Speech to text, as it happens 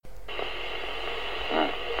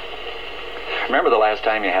Remember the last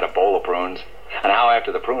time you had a bowl of prunes? And how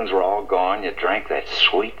after the prunes were all gone, you drank that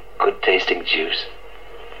sweet, good-tasting juice?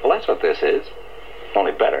 Well, that's what this is.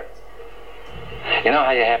 Only better. You know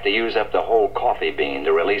how you have to use up the whole coffee bean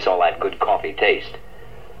to release all that good coffee taste?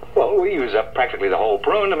 Well, we use up practically the whole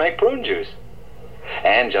prune to make prune juice.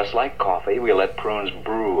 And just like coffee, we let prunes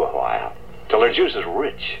brew a while, till their juice is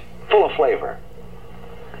rich, full of flavor.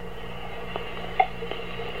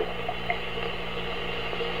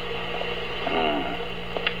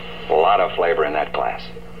 A lot of flavor in that glass.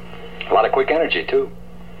 A lot of quick energy, too.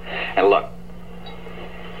 And look.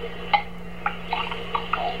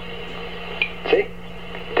 See?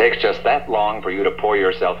 It takes just that long for you to pour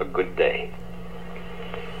yourself a good day.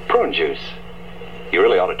 Prune juice. You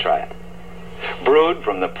really ought to try it. Brewed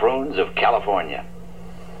from the prunes of California.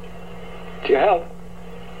 To your health.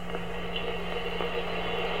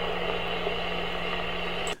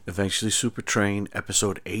 Eventually Super Train,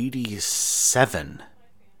 episode 87.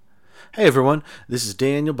 Hey everyone, this is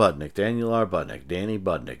Daniel Budnick, Daniel R. Budnick, Danny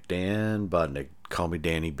Budnick, Dan Budnick. Call me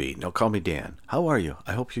Danny B. No, call me Dan. How are you?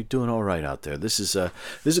 I hope you're doing all right out there. This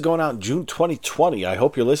is going out in June 2020. I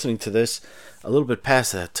hope you're listening to this a little bit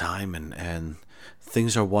past that time, and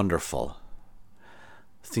things are wonderful.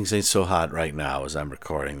 Things ain't so hot right now as I'm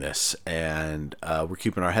recording this, and we're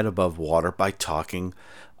keeping our head above water by talking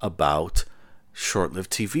about short-lived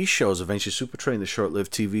TV shows. Eventually Super Train, the short-lived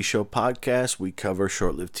TV show podcast. We cover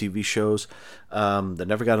short-lived TV shows that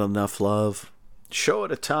never got enough love. Show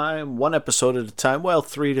at a time, one episode at a time, well,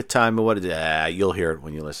 3 at a time. You'll hear it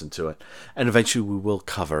when you listen to it. And eventually we will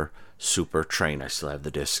cover Super Train. I still have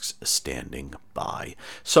the discs standing by.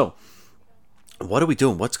 So, what are we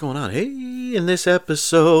doing? What's going on? Hey, in this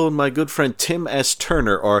episode, my good friend Tim S.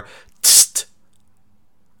 Turner, or Tst,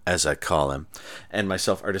 as I call him, and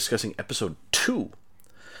myself are discussing episode 2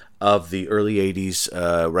 of the early 80s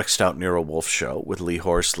Rex Stout Nero Wolfe show with Lee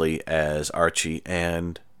Horsley as Archie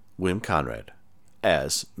and William Conrad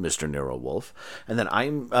as Mr. Nero Wolfe. And then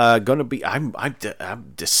I'm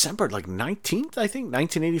December 19th, I think,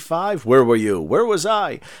 1985. Where were you? Where was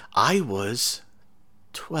I? I was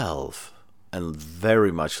 12 and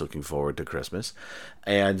very much looking forward to Christmas.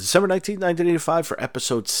 And December 19th, 1985 for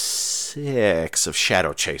episode 6 of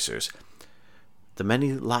Shadow Chasers. The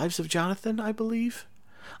Many Lives of Jonathan, I believe.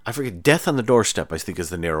 I forget. Death on the Doorstep, I think, is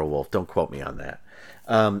the Nero Wolfe. Don't quote me on that.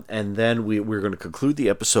 And then we're going to conclude the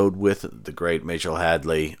episode with the great Majel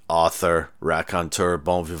Hadley, author, raconteur,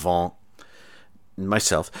 bon vivant,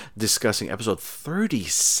 myself, discussing episode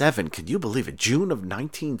 37. Can you believe it? June of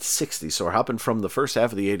 1960. So we're hopping from the first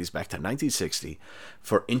half of the 80s back to 1960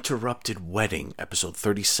 for Interrupted Wedding, episode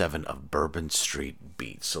 37 of Bourbon Street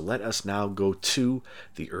Beat. So let us now go to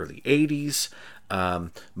the early 80s.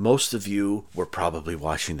 Most of you were probably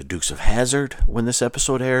watching The Dukes of Hazzard when this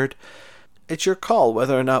episode aired. It's your call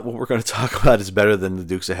whether or not what we're going to talk about is better than the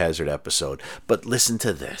Dukes of Hazzard episode. But listen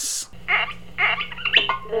to this.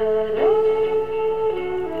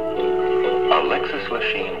 Alexis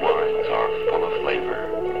Lachine wines are full of flavor.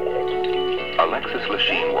 Alexis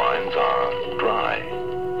Lachine wines are dry.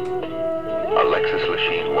 Alexis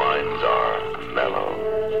Lachine wines are mellow.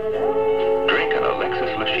 Drink an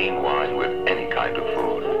Alexis Lachine wine with any kind of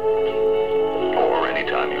food, or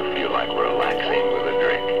anytime you feel like relaxing with a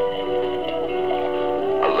drink.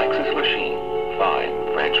 Alexis Lachine,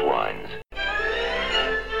 fine French wines.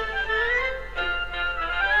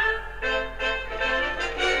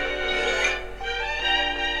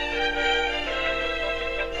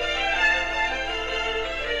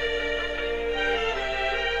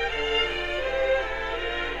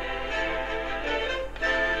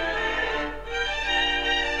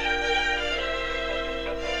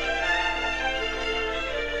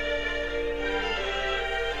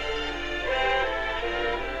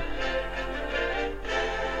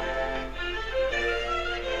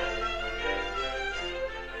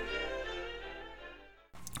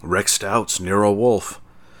 Rex Stout's Nero Wolfe.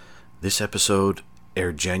 This episode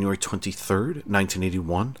aired January 23rd,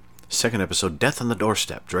 1981. Second episode, Death on the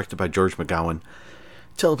Doorstep, directed by George McGowan.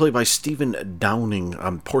 Teleplay by Stephen Downing.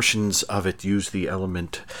 Portions of it use the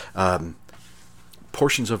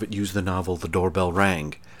novel The Doorbell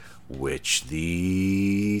Rang, which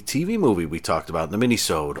the TV movie we talked about in the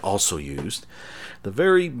minisode also used. The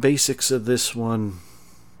very basics of this one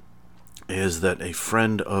is that a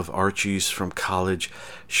friend of Archie's from college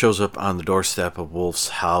shows up on the doorstep of Wolfe's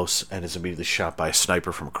house and is immediately shot by a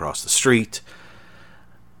sniper from across the street.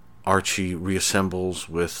 Archie reassembles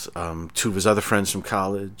with two of his other friends from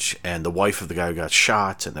college and the wife of the guy who got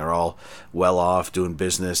shot, and they're all well off doing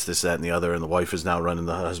business, this, that, and the other, and the wife is now running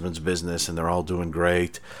the husband's business, and they're all doing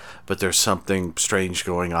great. But there's something strange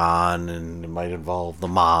going on, and it might involve the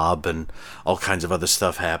mob and all kinds of other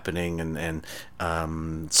stuff happening. And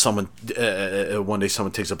someone one day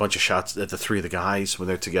someone takes a bunch of shots at the three of the guys when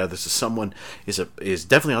they're together. So someone is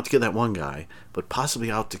definitely out to get that one guy, but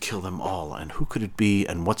possibly out to kill them all. And who could it be?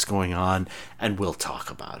 And what's going on? And we'll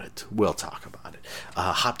talk about it.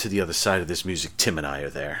 Hop to the other side of this music. Tim and I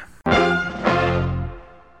are there.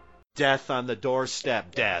 Death on the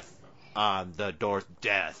doorstep. Death on the door.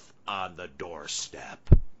 Death on the doorstep.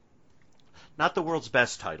 Not the world's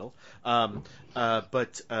best title,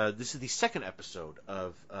 but this is the second episode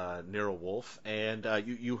of Nero Wolfe, and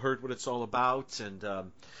you heard what it's all about, and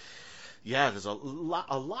there's a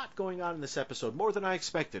lot going on in this episode, more than I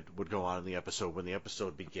expected would go on in the episode when the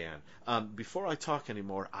episode began. Before I talk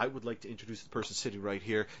anymore, I would like to introduce the person sitting right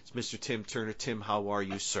here. It's Mr. Tim Turner. Tim, how are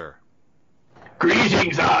you, sir?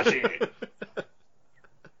 Greetings, Archie.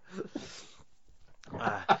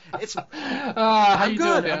 How you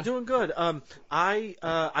good, doing? man? I'm doing good. I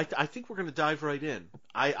think we're gonna dive right in.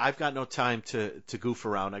 I've got no time to goof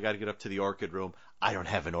around. I got to get up to the orchid room. I don't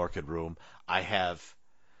have an orchid room. I have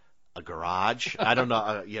a garage. I don't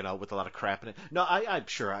know, with a lot of crap in it. No, I'm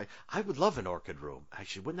sure I would love an orchid room.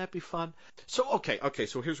 Actually, wouldn't that be fun? So okay.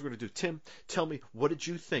 So here's what we're gonna do. Tim, tell me, what did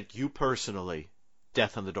you think? You personally,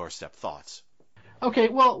 Death on the Doorstep. Thoughts? Okay,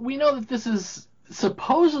 well, we know that this is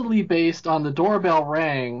supposedly based on The Doorbell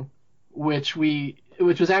Rang, which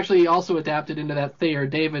was actually also adapted into that Thayer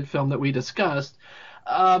David film that we discussed.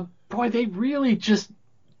 Boy, they really just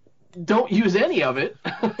don't use any of it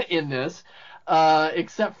in this,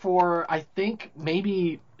 except for, I think,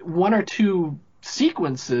 maybe one or two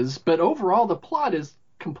sequences. But overall, the plot is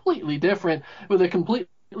completely different, with a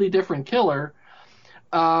completely different killer.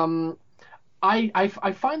 I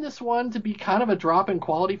find this one to be kind of a drop in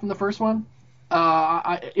quality from the first one.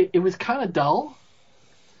 It was kind of dull.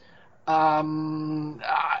 I'm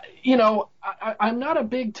not a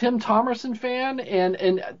big Tim Thomerson fan,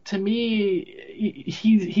 and to me,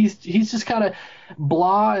 he's just kind of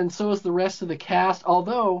blah, and so is the rest of the cast.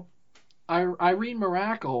 Although Irene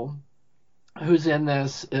Miracle, who's in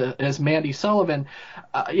this as Mandy Sullivan,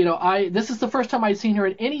 this is the first time I'd seen her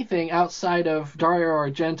in anything outside of Dario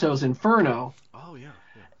Argento's Inferno. Oh yeah.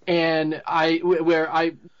 And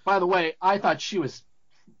by the way, I thought she was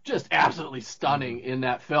just absolutely stunning in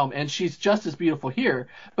that film, and she's just as beautiful here.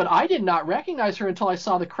 But I did not recognize her until I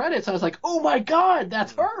saw the credits. I was like, oh my God,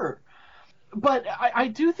 that's her. But I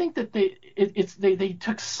do think that they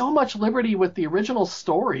took so much liberty with the original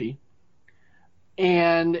story,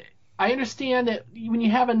 and I understand that when you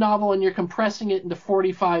have a novel and you're compressing it into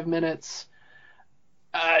 45 minutes,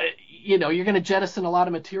 you're going to jettison a lot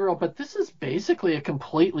of material, but this is basically a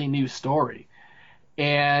completely new story.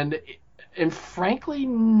 And frankly,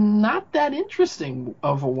 not that interesting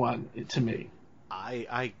of a one to me.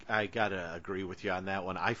 I gotta agree with you on that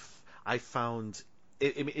one. I found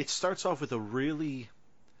it starts off with a really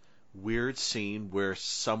weird scene where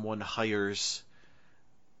someone hires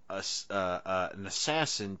an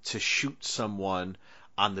assassin to shoot someone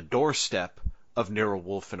on the doorstep of Nero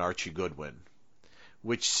Wolfe and Archie Goodwin,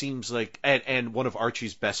 which seems like and one of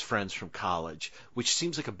Archie's best friends from college, which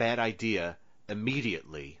seems like a bad idea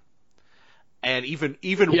immediately. And even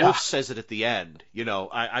Wolf says it at the end.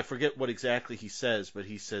 I forget what exactly he says, but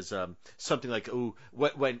he says something like, "Ooh,"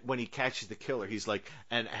 when he catches the killer, he's like,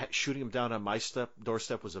 "And shooting him down on my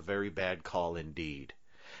doorstep was a very bad call indeed."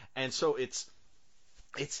 And so it's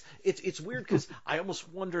weird because I almost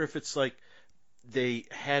wonder if it's like they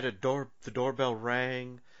had the doorbell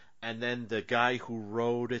rang, and then the guy who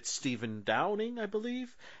wrote it, Stephen Downing, I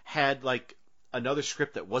believe, had like another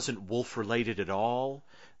script that wasn't Wolf related at all.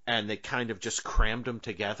 And they kind of just crammed them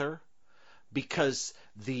together because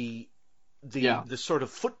the sort of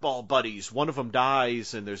football buddies, one of them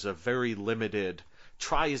dies, and there's a very limited,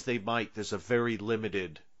 try as they might, there's a very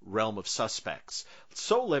limited realm of suspects.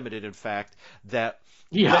 So limited, in fact, that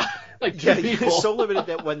so limited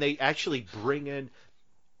that when they actually bring in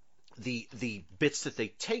the bits that they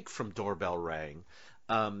take from Doorbell Rang,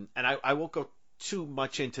 and I won't go too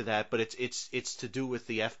much into that, but it's to do with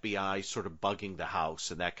the FBI sort of bugging the house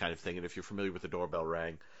and that kind of thing. And if you're familiar with the Doorbell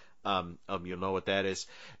Rang, you'll know what that is.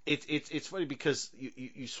 It's funny because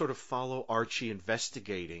you sort of follow Archie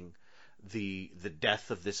investigating the death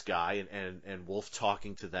of this guy and Wolf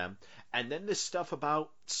talking to them, and then this stuff about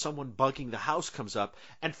someone bugging the house comes up,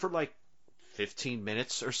 and for like 15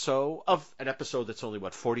 minutes or so of an episode that's only,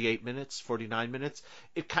 48 minutes, 49 minutes,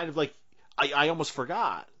 it kind of like, I almost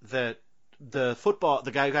forgot that the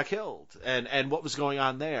guy who got killed and what was going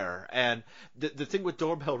on there. And the thing with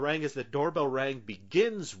Doorbell Rang is that Doorbell Rang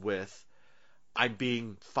begins with, I'm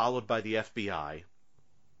being followed by the FBI,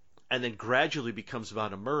 and then gradually becomes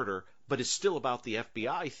about a murder, but is still about the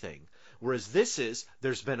FBI thing. Whereas this is,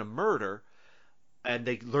 there's been a murder, and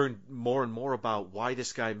they learn more and more about why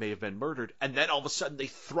this guy may have been murdered, and then all of a sudden they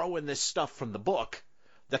throw in this stuff from the book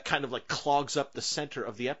that kind of like clogs up the center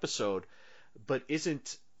of the episode, but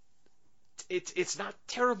isn't. It's not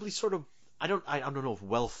terribly sort of. I don't know if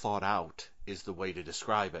well thought out is the way to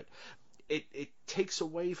describe it. It takes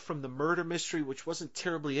away from the murder mystery, which wasn't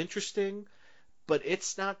terribly interesting, but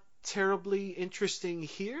it's not terribly interesting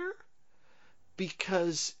here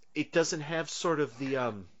because it doesn't have sort of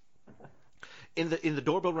the in the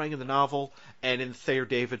Doorbell Rang in the novel and in the Thayer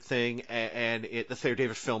David thing and the Thayer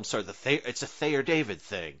David film. Sorry, it's a Thayer David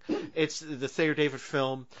thing. It's the Thayer David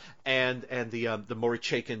film and the Maury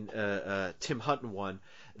Chaykin Tim Hutton one.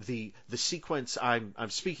 The sequence I'm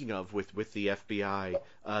speaking of with the FBI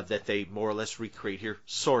that they more or less recreate here,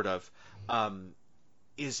 sort of,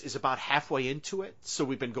 is about halfway into it. So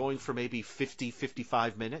we've been going for maybe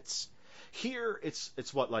 55 minutes. Here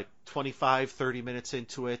it's what, like 25, 30 minutes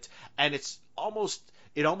into it, and it almost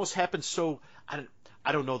happens so I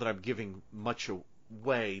don't know that I'm giving much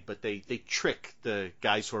away, but they trick the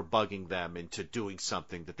guys who are bugging them into doing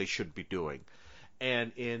something that they shouldn't be doing.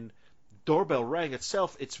 And in Doorbell Rang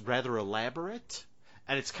itself, it's rather elaborate,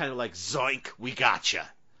 and it's kind of like, zoink, we gotcha.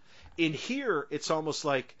 In here, it's almost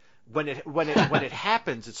like when it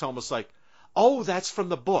happens, it's almost like, oh, that's from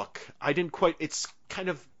the book. I didn't quite. It's kind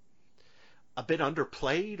of a bit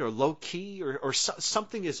underplayed or low key or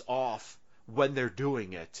something is off when they're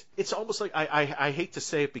doing it. It's almost like I hate to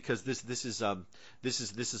say it because this is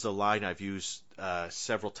a line I've used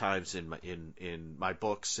several times in my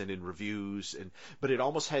books and in reviews, but it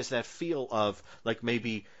almost has that feel of like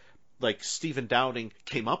maybe like Stephen Downing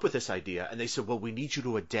came up with this idea and they said, well, we need you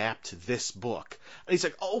to adapt this book. And he's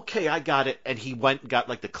like, oh, okay, I got it. And he went and got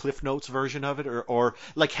like the Cliff Notes version of it or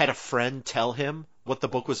like had a friend tell him what the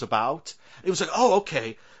book was about. And he was like, oh,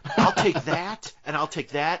 okay, I'll take that and I'll take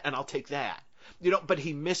that and I'll take that. But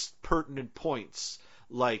he missed pertinent points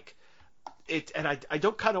like it. And I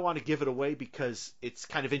don't kind of want to give it away because it's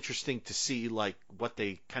kind of interesting to see like what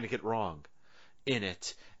they kind of get wrong in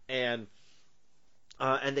it. And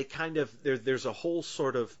they kind of there's a whole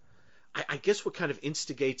sort of I guess what kind of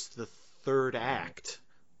instigates the third act,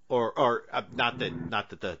 or not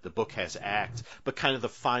that the book has acts, but kind of the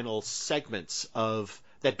final segments of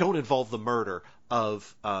that don't involve the murder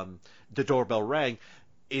of the Doorbell Rang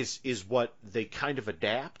is what they kind of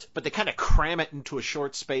adapt, but they kind of cram it into a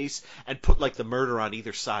short space and put like the murder on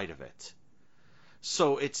either side of it.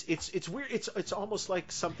 So it's weird. It's almost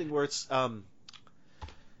like something where it's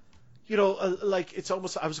like it's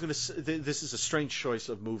almost, I was going to say, this is a strange choice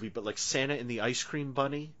of movie, but like Santa and the Ice Cream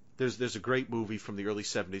Bunny. There's a great movie from the early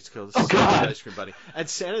 70s called Santa and the Ice Cream Bunny. And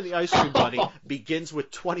Santa and the Ice Cream Bunny begins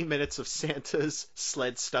with 20 minutes of Santa's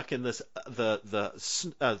sled stuck in the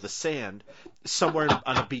sand somewhere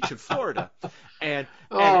on a beach in Florida. And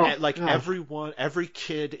every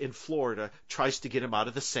kid in Florida tries to get him out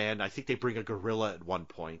of the sand. I think they bring a gorilla at one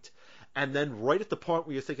point. And then right at the point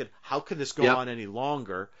where you're thinking, how can this go on any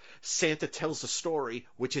longer? Santa tells a story,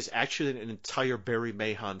 which is actually an entire Barry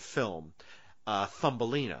Mahon film,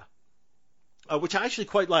 Thumbelina, which I actually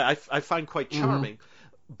quite like. I find quite charming,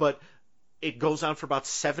 but it goes on for about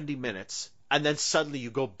 70 minutes. And then suddenly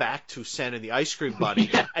you go back to Santa and the Ice Cream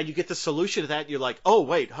Bunny, and you get the solution to that, and you're like, oh,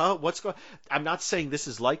 wait, what's going on? I'm not saying this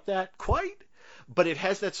is like that quite, but it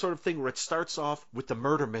has that sort of thing where it starts off with the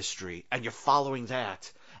murder mystery, and you're following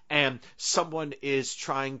that. And someone is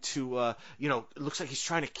trying to, it looks like he's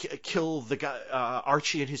trying to kill the guy,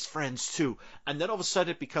 Archie and his friends too. And then all of a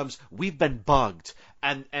sudden it becomes, we've been bugged.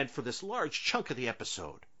 And for this large chunk of the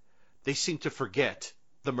episode, they seem to forget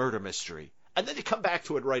the murder mystery. And then they come back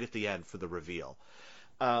to it right at the end for the reveal.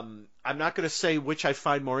 I'm not going to say which I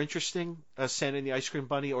find more interesting, Santa and the Ice Cream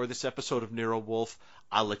Bunny or this episode of Nero Wolfe.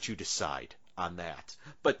 I'll let you decide on that.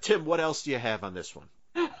 But Tim, what else do you have on this one?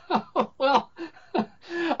 Well,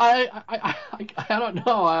 I don't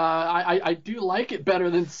know. I do like it better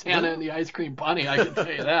than Santa and the Ice Cream Bunny. I can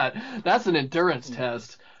tell you that. That's an endurance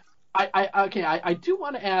test. I do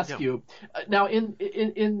want to ask you now.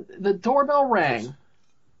 In the Doorbell Rang,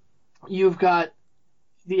 you've got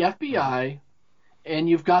the FBI, and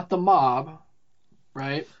you've got the mob,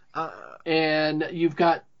 right? And you've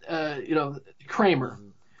got Kramer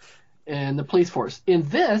and the police force. In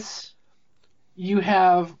this, you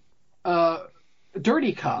have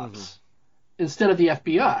dirty cops instead of the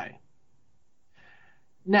FBI.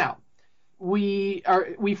 Now, we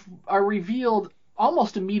are revealed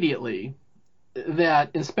almost immediately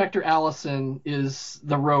that Inspector Allison is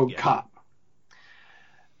the rogue cop.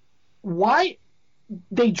 Why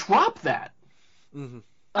they drop that? Mm-hmm.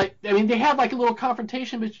 I mean, they have like a little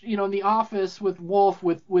confrontation, in the office with Wolf,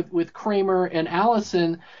 with Kramer and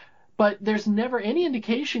Allison, but there's never any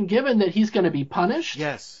indication given that he's going to be punished.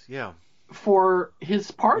 Yes, yeah. For his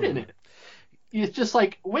part in it. It's just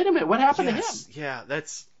like, wait a minute, what happened to him? Yeah,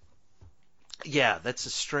 that's a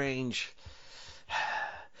strange.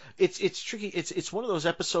 It's tricky. It's one of those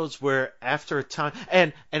episodes where after a time,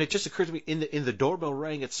 and it just occurred to me in the doorbell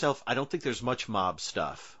ring itself, I don't think there's much mob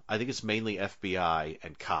stuff. I think it's mainly FBI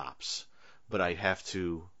and cops, but I have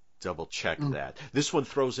to double check that. This one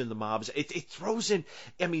throws in the mobs. It throws in.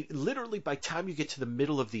 I mean, literally by the time you get to the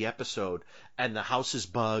middle of the episode and the house is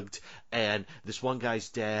bugged and this one guy's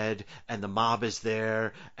dead and the mob is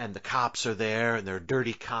there and the cops are there and they're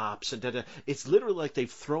dirty cops and it's literally like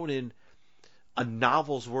they've thrown in a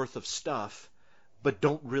novel's worth of stuff, but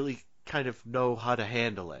don't really kind of know how to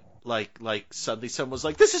handle it. Like suddenly someone's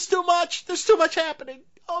like, "This is too much. There's too much happening.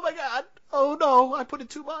 Oh my God. Oh no, I put in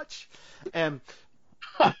too much." And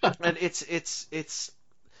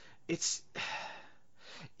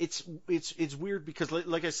it's weird because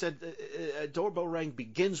like I said, Doorbell Rang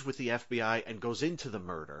begins with the FBI and goes into the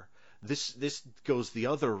murder. This goes the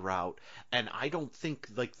other route, and I don't think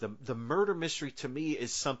like the murder mystery to me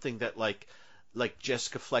is something that like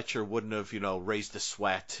Jessica Fletcher wouldn't have, raised the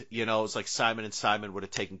sweat. It's like Simon and Simon would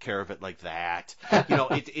have taken care of it like that.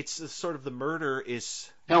 It's the sort of the murder is.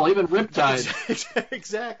 Hell, even Riptide.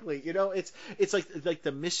 Exactly. It's like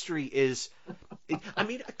the mystery is. I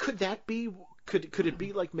mean, could that be? Could it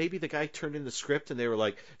be like maybe the guy turned in the script and they were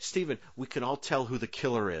like, Steven, we can all tell who the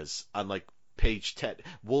killer is on like page 10.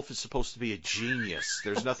 Wolf is supposed to be a genius.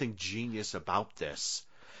 There's nothing genius about this.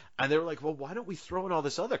 And they were like, well, why don't we throw in all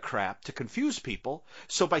this other crap to confuse people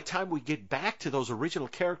so by the time we get back to those original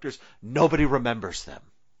characters, nobody remembers them.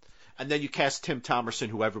 And then you cast Tim Thomerson,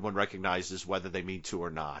 who everyone recognizes whether they mean to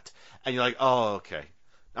or not. And you're like, oh, okay.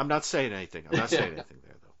 I'm not saying anything. I'm not saying anything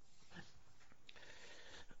there, though.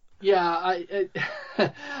 Yeah,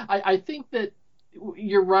 I think that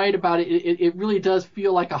you're right about it. It really does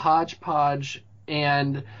feel like a hodgepodge.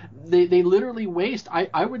 And they literally waste,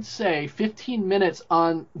 I would say, 15 minutes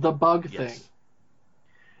on the bug thing.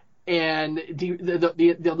 And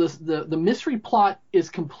the mystery plot is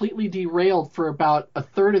completely derailed for about a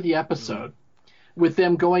third of the episode, with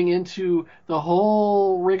them going into the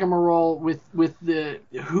whole rigmarole with the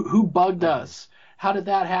who bugged us. How did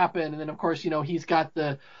that happen? And then, of course, he's got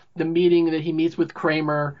the meeting that he meets with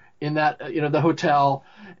Kramer in that, the hotel.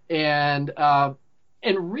 And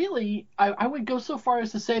really, I would go so far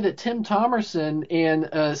as to say that Tim Thomerson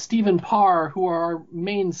and Stephen Parr, who are our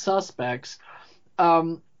main suspects,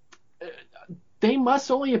 they must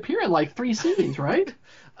only appear in like 3 scenes, right?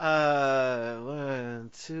 1,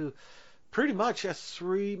 2, pretty much. Yes,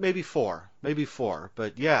 3, maybe 4.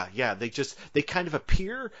 But yeah, they kind of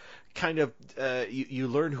appear, you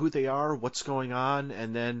learn who they are, what's going on,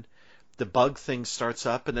 and then the bug thing starts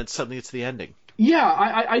up, and then suddenly it's the ending. Yeah,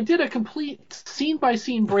 I did a complete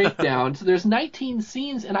scene-by-scene breakdown. So there's 19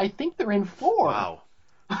 scenes, and I think they're in 4. Wow.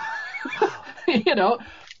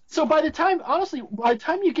 So by the time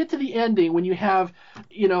you get to the ending, when you have,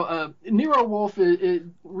 Nero Wolfe, it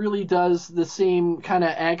really does the same kind of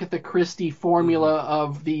Agatha Christie formula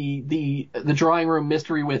of the drawing room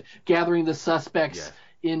mystery with gathering the suspects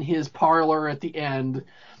in his parlor at the end.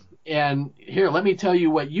 And here, let me tell you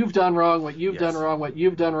what you've done wrong, what you've done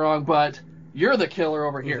wrong, but you're the killer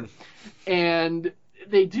over here. And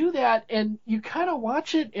they do that, and you kind of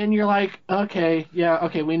watch it, and you're like, okay,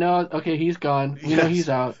 we know, okay, he's gone. We know he's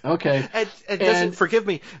out. Okay. And doesn't, forgive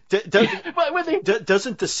me,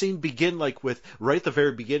 doesn't the scene begin like with, right at the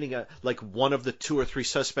very beginning, like one of the 2 or 3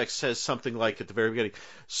 suspects says something like at the very beginning,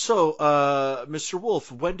 so, Mr.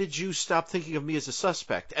 Wolfe, when did you stop thinking of me as a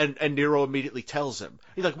suspect? And Nero immediately tells him.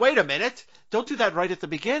 He's like, wait a minute, don't do that right at the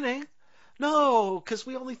beginning. No, because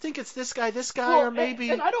we only think it's this guy, or maybe.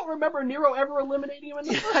 And I don't remember Nero ever eliminating him in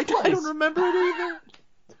the first place. I don't remember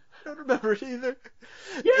it either.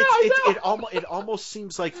 Yeah, I know. It almost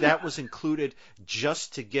seems like that was included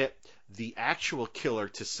just to get the actual killer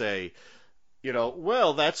to say,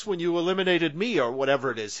 well, that's when you eliminated me, or whatever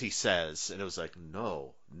it is he says. And it was like,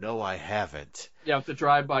 no, I haven't. Yeah, with the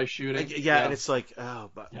drive-by shooting. Yeah, and it's like, oh,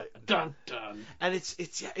 but dun dun. And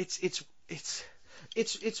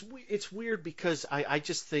it's weird because I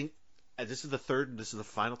just think and this is the third, and this is the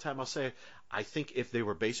final time I'll say it, I think if they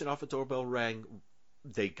were basing off a Doorbell Rang,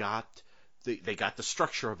 they got the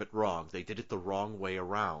structure of it wrong. They did it the wrong way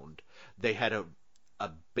around. They had a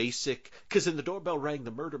basic, because in the Doorbell Rang,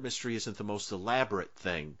 the murder mystery isn't the most elaborate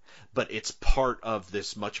thing, but it's part of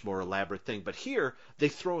this much more elaborate thing. But here, they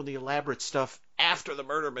throw in the elaborate stuff after the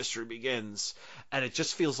murder mystery begins, and it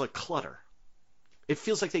just feels like clutter. It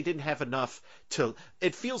feels like they didn't have enough to.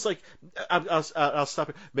 It feels like I'll stop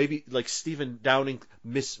it. Maybe like Stephen Downing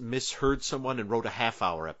misheard someone and wrote a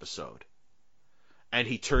half-hour episode, and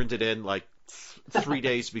he turned it in like 3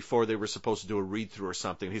 days before they were supposed to do a read-through or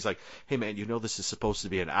something. He's like, "Hey man, you know this is supposed to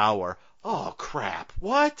be an hour." Oh crap!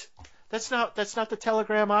 What? That's not the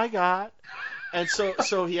telegram I got. And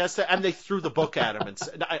so he has to, and they threw the book at him, and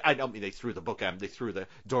I don't mean they threw the book at him. They threw the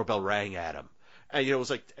Doorbell Rang at him. And, it was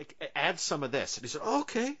like, add some of this. And he said, oh,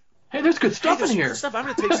 okay. Hey, there's good stuff in here. Good stuff. I'm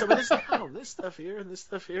going to take some of this. Oh, this stuff here and this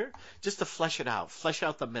stuff here. Just to flesh it out. Flesh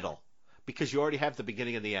out the middle. Because you already have the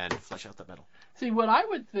beginning and the end. Flesh out the middle. See, what I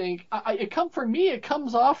would think, for me, it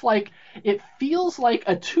comes off like, it feels like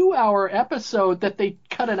a 2-hour episode that they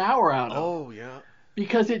cut an hour out of. Oh, yeah.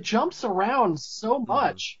 Because it jumps around so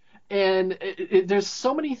much. And there's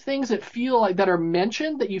so many things that feel like, that are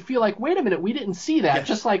mentioned, that you feel like, wait a minute, we didn't see that. Yes.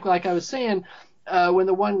 Just like I was saying, when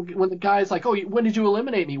the guy's like, oh, when did you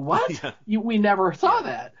eliminate me? What? Yeah. We never saw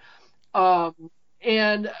that.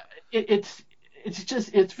 And it's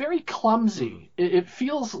very clumsy. It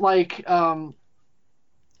feels like it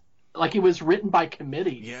was written by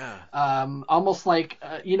committee. Yeah. Almost like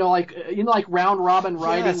like round robin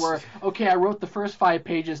writing, yes. Where, okay, I wrote the first 5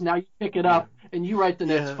 pages, now you pick it up and you write the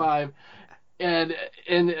next 5. And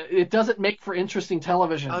it doesn't make for interesting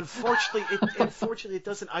television. Unfortunately, it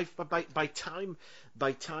doesn't. By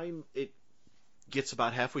time it gets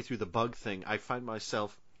about halfway through the bug thing, I find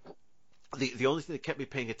myself the only thing that kept me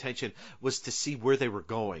paying attention was to see where they were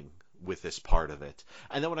going with this part of it.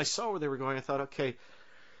 And then when I saw where they were going, I thought, okay,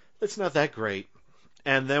 that's not that great.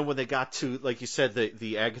 And then when they got to, like you said,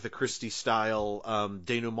 the Agatha Christie style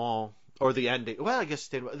denouement, or the ending, well, I guess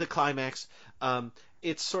the climax.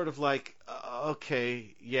 It's sort of like,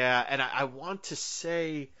 okay, yeah, and I want to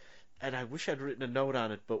say, and I wish I'd written a note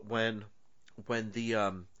on it, but when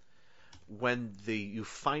you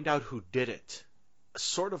find out who did it,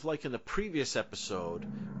 sort of like in the previous episode,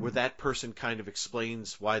 where that person kind of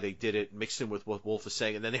explains why they did it, mixed in with what Wolf is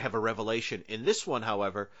saying, and then they have a revelation. In this one,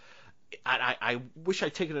 however, I wish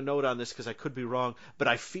I'd taken a note on this because I could be wrong, but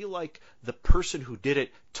I feel like the person who did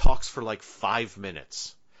it talks for like 5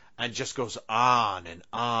 minutes. And just goes on and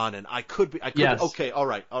on, and I could yes. Okay, all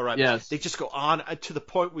right. Yes. They just go on to the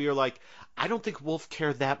point where you're like, I don't think Wolf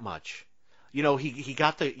cared that much. He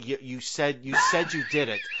got the, you said you did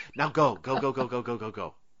it. Now go.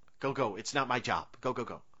 It's not my job.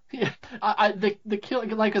 Go. Yeah, the killer,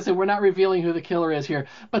 like I said, we're not revealing who the killer is here,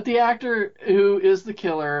 but the actor who is the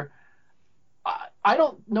killer, I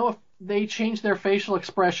don't know if they changed their facial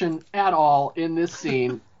expression at all in this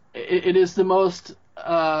scene. It is the most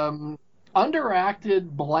underacted,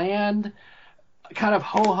 bland, kind of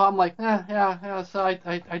ho-hum, like, so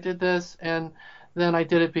I did this, and then I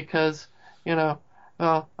did it because, well,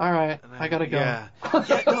 all right, I gotta go. Yeah,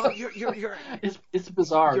 no, you're it's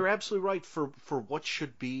bizarre. You're absolutely right for what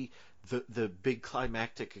should be the big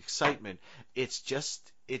climactic excitement. It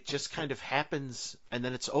just kind of happens, and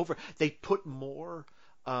then it's over. They put more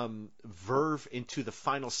verve into the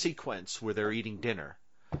final sequence where they're eating dinner.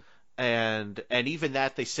 And even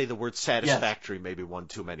that, they say the word satisfactory maybe one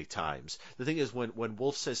too many times. The thing is, when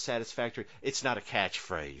Wolf says satisfactory, it's not a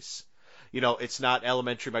catchphrase. It's not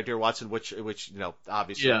elementary, my dear Watson, which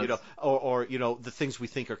obviously, yes. or the things we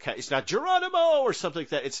think are it's not Geronimo or something like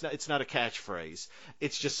that. It's not a catchphrase.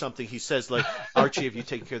 It's just something he says, like, Archie, have you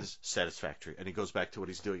taken care of this? Satisfactory. And he goes back to what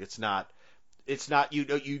he's doing. It's not you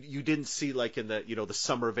didn't see, like, in the the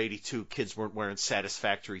summer of '82, kids weren't wearing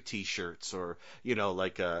satisfactory T-shirts or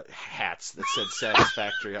like hats that said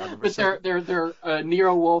satisfactory on them. But they're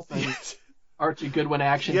Nero Wolfe and Archie Goodwin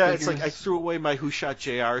action figures. It's like I threw away my Who Shot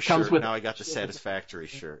JR shirt. Now I got the satisfactory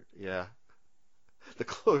shirt. Yeah. The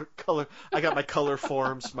color. I got my color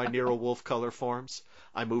forms, my Nero Wolfe color forms.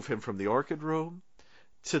 I move him from the orchid room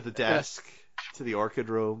to the desk. To the orchid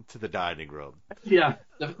room, to the dining room. Yeah,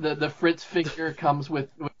 the Fritz figure comes with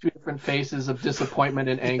 2 different faces of disappointment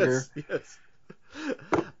and anger. Yes.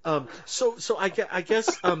 So I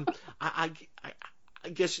guess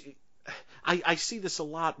I see this a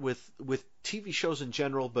lot with TV shows in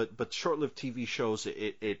general, but short-lived TV shows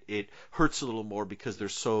it hurts a little more because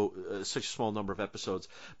there's such a small number of episodes.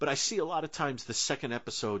 But I see a lot of times the second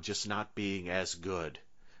episode just not being as good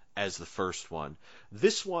as the first one.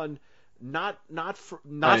 This one, not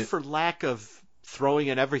for lack of throwing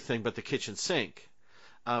in everything but the kitchen sink.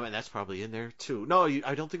 And that's probably in there too. No,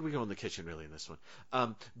 I don't think we go in the kitchen really in this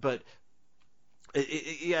one. But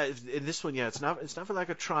yeah, in this one, yeah, it's not for lack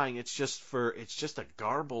of trying. It's just a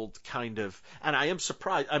garbled kind of. And I am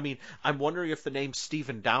surprised. I mean, I'm wondering if the name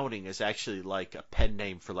Stephen Downing is actually like a pen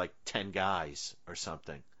name for like 10 guys or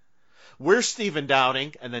something. We're Stephen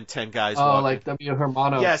Downing, and then 10 guys. Oh, like W.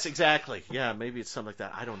 Hermano. Yes, exactly. Yeah, maybe it's something like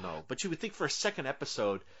that. I don't know. But you would think for a second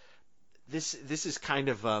episode, this is kind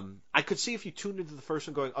of. I could see if you tuned into the first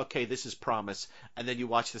one going, okay, this is promise, and then you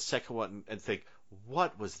watch the second one and think,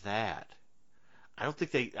 what was that? I don't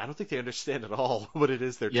think they understand at all what it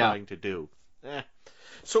is they're trying to do.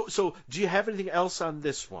 So do you have anything else on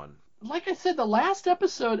this one? Like I said, the last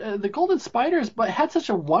episode, the Golden Spiders, but had such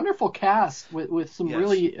a wonderful cast with some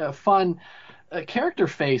really fun character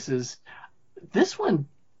faces. This one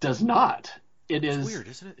does not. It's weird,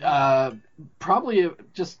 isn't it? Probably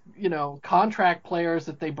just contract players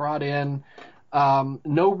that they brought in.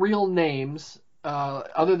 No real names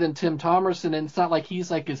other than Tim Thomerson, and it's not like he's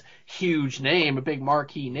like his huge name, a big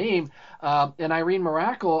marquee name. And Irene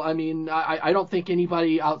Miracle, I mean, I don't think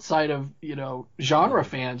anybody outside of genre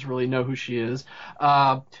fans really know who she is.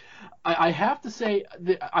 I have to say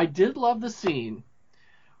that I did love the scene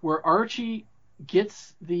where Archie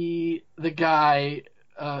gets the guy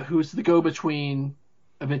who's the go-between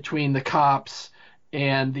between the cops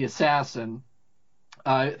and the assassin.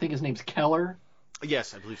 I think his name's Keller.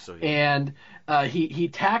 Yes, I believe so. Yeah. And he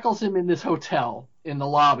tackles him in this hotel in the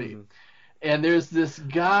lobby. Mm-hmm. And there's this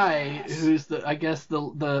guy who's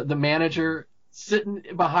the manager sitting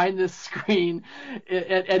behind this screen,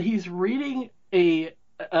 and he's reading an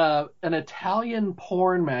Italian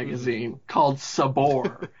porn magazine called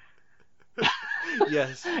Sabor.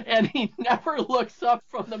 Yes. And he never looks up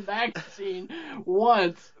from the magazine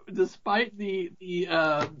once, despite the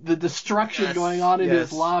destruction going on in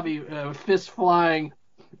his lobby, fists flying.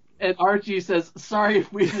 And Archie says, "Sorry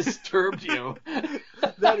if we disturbed you."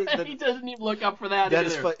 He doesn't even look up for that. That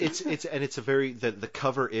either. is fun. It's a very the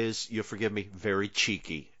cover is, you'll forgive me, very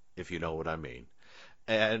cheeky, if you know what I mean.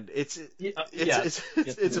 And it's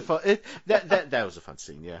a fun that was a fun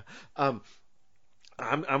scene. Yeah.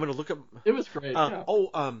 I'm gonna look up. It was great.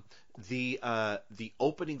 The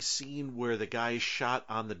opening scene where the guy is shot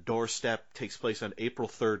on the doorstep takes place on April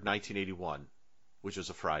 3rd, 1981, which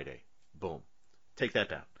was a Friday. Boom, take that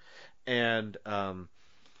down. And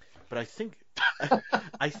but I think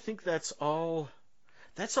that's all.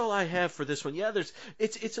 That's all I have for this one. Yeah,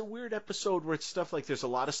 it's a weird episode where it's stuff like there's a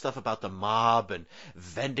lot of stuff about the mob and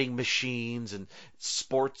vending machines and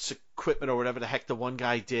sports equipment or whatever the heck the one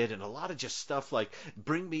guy did, and a lot of just stuff like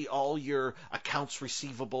bring me all your accounts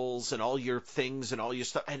receivables and all your things and all your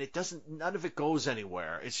stuff, and none of it goes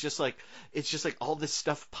anywhere. It's just like all this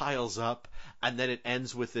stuff piles up, and then it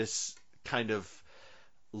ends with this kind of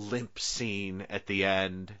limp scene at the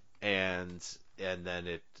end, and then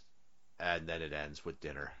it ends with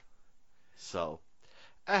dinner. So,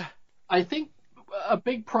 I think a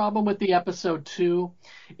big problem with the episode too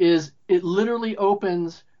is it literally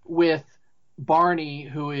opens with Barney,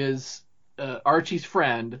 who is Archie's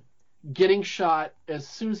friend, getting shot as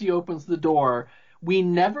soon as he opens the door. We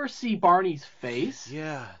never see Barney's face.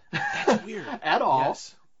 Yeah, that's weird. At all.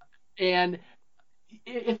 Yes. And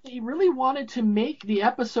if they really wanted to make the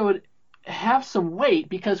episode have some weight,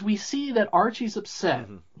 because we see that Archie's upset.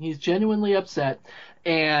 Mm-hmm. He's genuinely upset,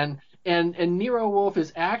 and Nero Wolfe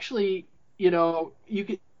is actually,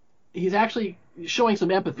 he's actually showing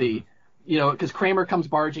some empathy, because Kramer comes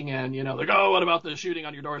barging in, like, oh, what about the shooting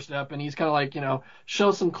on your doorstep? And he's kind of like,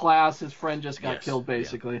 show some class. His friend just got killed,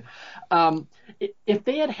 basically. Yeah. If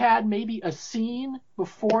they had maybe a scene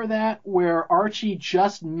before that where Archie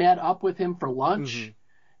just met up with him for lunch. Mm-hmm.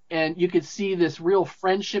 And you could see this real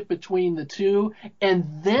friendship between the two,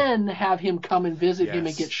 and then have him come and visit him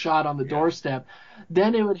and get shot on the doorstep,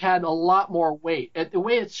 then it would have a lot more weight. The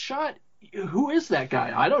way it's shot, who is that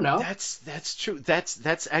guy? I don't know. That's true.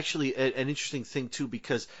 That's actually an interesting thing too,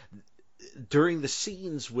 because during the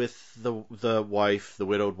scenes with the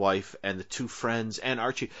widowed wife, and the two friends and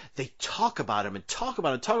Archie, they talk about him,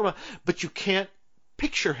 but you can't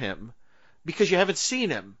picture him because you haven't seen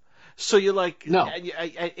him. So you're like, no.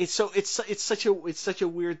 It's such a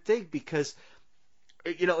weird thing, because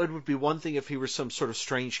it would be one thing if he were some sort of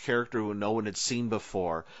strange character who no one had seen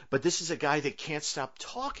before, but this is a guy they can't stop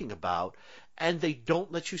talking about, and they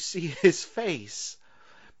don't let you see his face.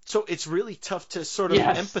 So it's really tough to sort of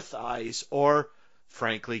empathize or,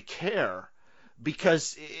 frankly, care,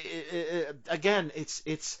 because again, it's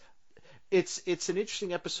an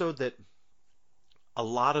interesting episode that a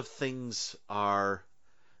lot of things are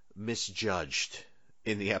misjudged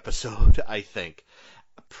in the episode, I think.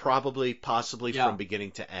 Possibly from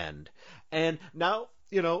beginning to end. And now,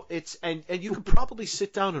 it's and you can probably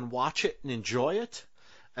sit down and watch it and enjoy it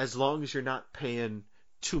as long as you're not paying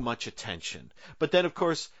too much attention. But then, of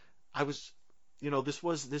course, I was, this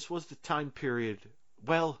was the time period.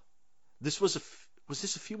 Well, was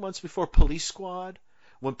this a few months before Police Squad?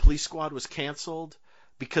 When Police Squad was canceled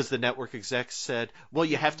because the network execs said, well,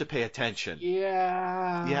 you have to pay attention.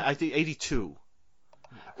 Yeah. Yeah, I think 82.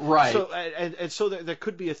 Right. So and so there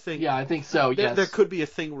could be a thing. Yeah, I think so. Yes. There could be a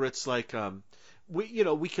thing where it's like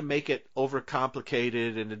we can make it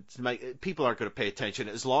overcomplicated and people aren't going to pay attention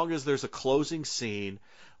as long as there's a closing scene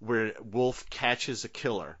where Wolf catches a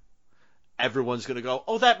killer. Everyone's going to go,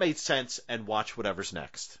 oh, that made sense, and watch whatever's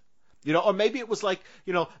next. Or maybe it was like,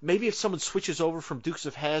 maybe if someone switches over from Dukes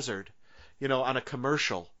of Hazzard, on a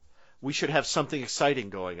commercial, we should have something exciting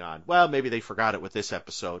going on. Well, maybe they forgot it with this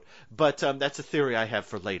episode, but that's a theory I have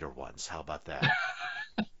for later ones. How about that?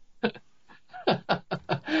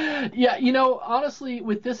 Yeah, honestly,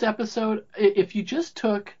 with this episode, if you just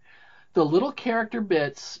took the little character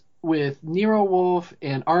bits with Nero Wolf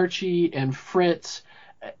and Archie and Fritz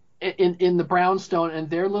in the Brownstone and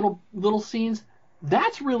their little scenes,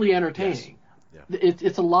 that's really entertaining. Yes.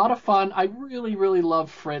 It's a lot of fun. I really, really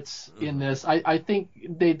love Fritz in this. I think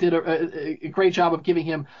they did a great job of giving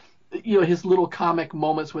him, his little comic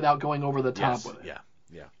moments without going over the top with it. Yeah.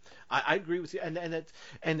 I agree with you,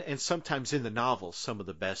 and sometimes in the novels, some of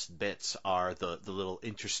the best bits are the little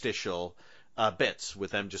interstitial bits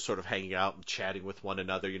with them just sort of hanging out and chatting with one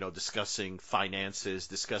another, discussing finances,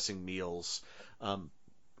 discussing meals,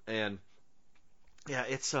 and yeah,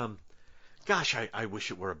 it's gosh, I wish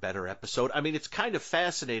it were a better episode. I mean, it's kind of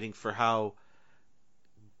fascinating for how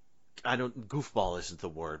goofball isn't the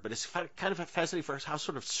word, but it's kind of fascinating for how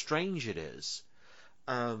sort of strange it is.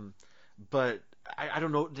 But I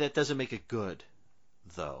don't know. That doesn't make it good,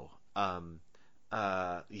 though.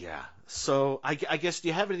 Yeah. So I guess, do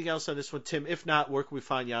you have anything else on this one, Tim? If not, where can we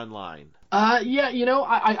find you online? Yeah.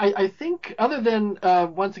 I think other than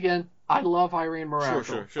once again, I love Irene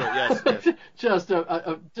Morago. Sure. Yes.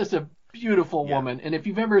 just a beautiful woman. And if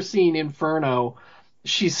you've ever seen Inferno,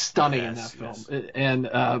 she's stunning in that film. Yes.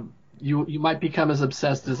 And you might become as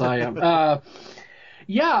obsessed as I am.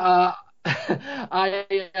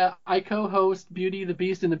 I co-host Beauty, the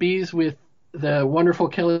Beast, and the Bees with the wonderful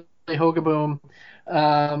Kelly Hogaboom.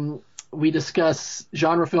 We discuss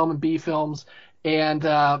genre film and B films, and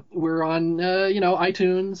we're on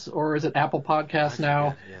iTunes, or is it Apple Podcasts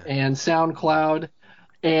now, and SoundCloud.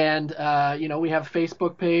 And we have a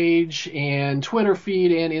Facebook page and Twitter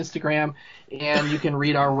feed and Instagram, and you can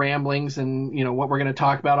read our ramblings and what we're going to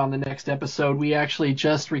talk about on the next episode. We actually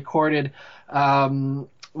just recorded.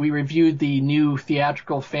 We reviewed the new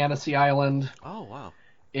theatrical Fantasy Island. Oh, wow.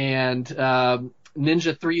 And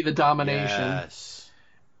Ninja 3: The Domination. Yes.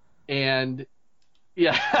 And,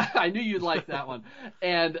 yeah, I knew you'd like that one.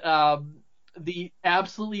 And the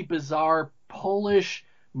absolutely bizarre Polish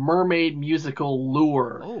mermaid musical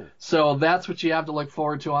Lure. Oh. So that's what you have to look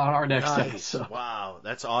forward to on our next episode. Wow,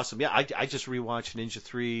 that's awesome. Yeah, I just rewatched Ninja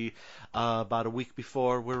 3 about a week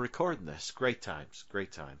before we're recording this. Great times.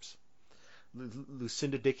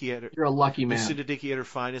 Lucinda Dickey at her, you're a lucky man. Lucinda Dickey at her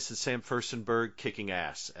finest, and Sam Furstenberg kicking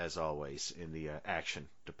ass as always in the action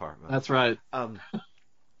department. That's right.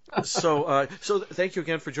 So thank you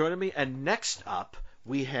again for joining me. And next up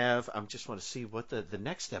we have, I just want to see what the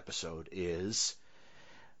next episode is.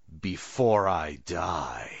 Before I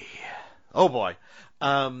Die. Oh boy.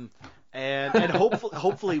 And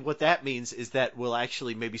hopefully what that means is that we'll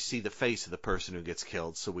actually maybe see the face of the person who gets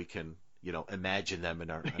killed, so we can imagine them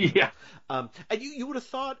in our yeah. And you would have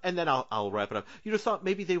thought, and then I'll wrap it up. You'd have thought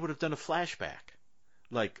maybe they would have done a flashback,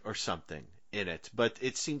 or something in it, but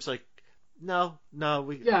it seems like no.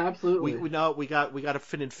 Yeah, absolutely. We got to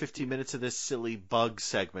fit in 15 minutes of this silly bug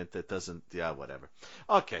segment that doesn't. Yeah, whatever.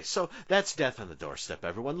 Okay, so that's Death on the Doorstep,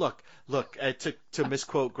 everyone. Look. To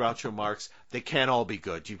misquote Groucho Marx, they can't all be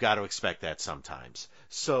good. You've got to expect that sometimes.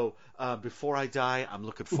 So Before I Die, I'm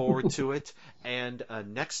looking forward to it. And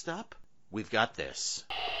next up, we've got this.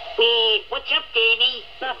 What's up, Davey?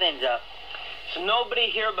 Nothing's up. There's nobody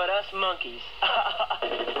here but us monkeys.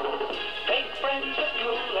 Make friends with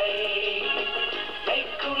Kool-Aid. Make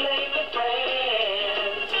Kool-Aid with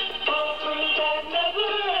friends. For fruit that never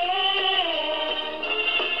ends.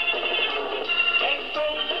 Make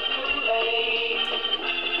friends with Kool-Aid.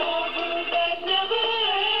 For fruit that never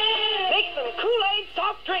ends. Make some Kool-Aid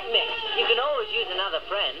soft drink mix. You can always use another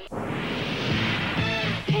friend.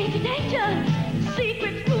 Danger, danger,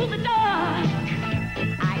 secrets rule the dark.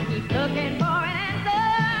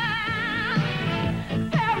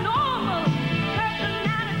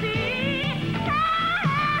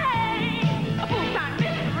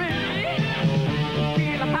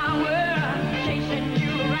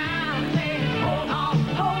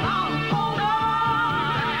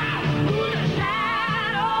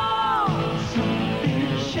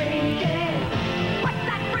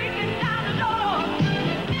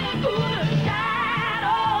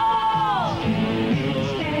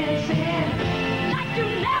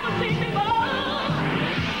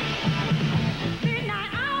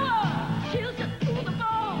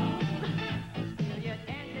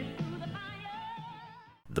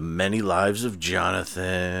 Many Lives of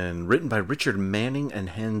Jonathan, written by Richard Manning and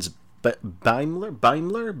Hans Beimler,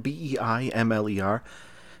 Beimler,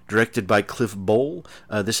 directed by Cliff Bowl.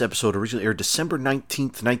 This episode originally aired December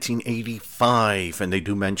 19th, 1985, and they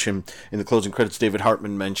do mention, in the closing credits, David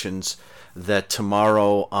Hartman mentions that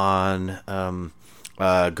tomorrow on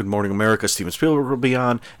Good Morning America, Steven Spielberg will be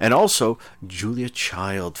on, and also Julia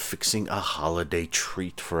Child fixing a holiday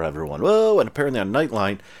treat for everyone. Whoa, and apparently on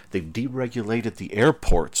Nightline, they've deregulated the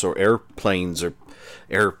airports, or airplanes, or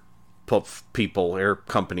air people, air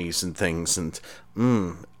companies and things, and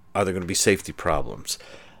are there going to be safety problems?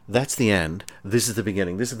 That's the end. This is the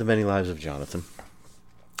beginning. This is the Many Lives of Jonathan.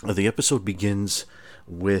 The episode begins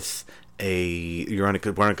with we're on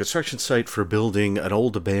a construction site for a building, an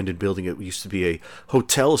old abandoned building. It used to be a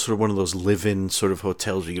hotel, sort of one of those live-in sort of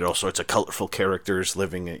hotels where you get all sorts of colorful characters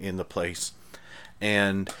living in the place.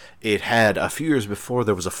 And it had, a few years before,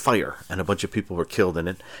 there was a fire, and a bunch of people were killed in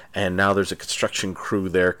it. And now there's a construction crew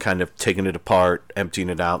there kind of taking it apart, emptying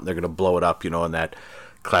it out, and they're going to blow it up, in that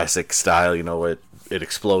classic style, it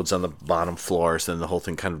explodes on the bottom floors, then the whole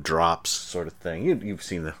thing kind of drops, sort of thing. You've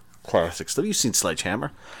seen the classic stuff. You've seen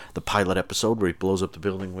Sledgehammer, the pilot episode where he blows up the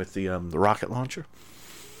building with the rocket launcher.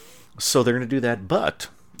 So they're going to do that, but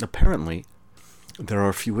apparently there are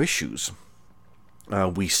a few issues.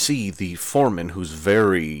 We see the foreman, who's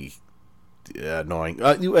very annoying.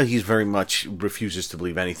 He very much refuses to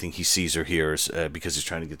believe anything he sees or hears because he's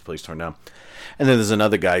trying to get the place torn down. And then there's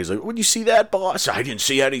another guy who's like, "Would you see that, boss?" "I didn't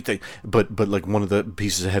see anything." But like one of the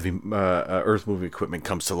pieces of heavy earth-moving equipment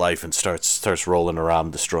comes to life and starts rolling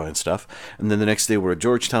around, destroying stuff. And then the next day we're at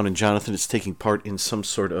Georgetown, and Jonathan is taking part in some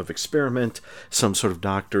sort of experiment. Some sort of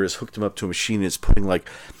doctor has hooked him up to a machine and is putting, like,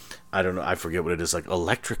 I don't know, I forget what it is, like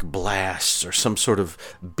electric blasts or some sort of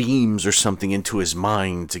beams or something into his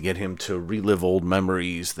mind to get him to relive old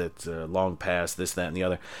memories that long past, this, that, and the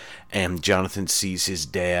other. And Jonathan sees his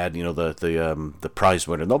dad, the prize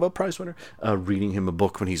winner, Nobel Prize winner, reading him a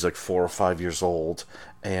book when he's like 4 or 5 years old.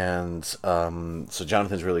 And so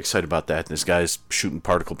Jonathan's really excited about that. And this guy's shooting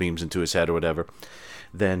particle beams into his head or whatever.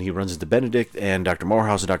 Then he runs into Benedict and Dr.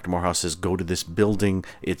 Morehouse, and Dr. Morehouse says, "Go to this building.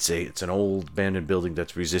 It's an old abandoned building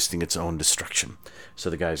that's resisting its own destruction." So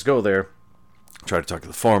the guys go there, try to talk to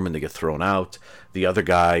the foreman, they get thrown out. The other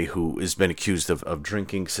guy, who has been accused of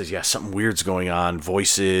drinking, says, "Yeah, something weird's going on,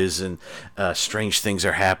 voices and strange things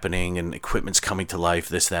are happening, and equipment's coming to life,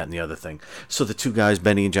 this, that, and the other thing." So the two guys,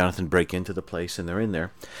 Benny and Jonathan, break into the place, and they're in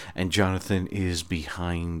there, and Jonathan is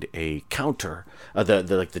behind a counter,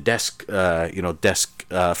 the desk,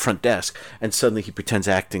 front desk, and suddenly he pretends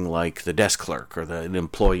acting like the desk clerk or an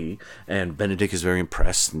employee, and Benedict is very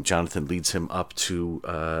impressed, and Jonathan leads him up to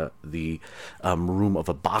the room of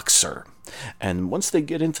a boxer. And once they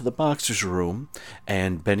get into the boxer's room,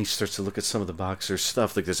 and Benny starts to look at some of the boxer's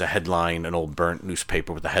stuff, like there's a headline, an old burnt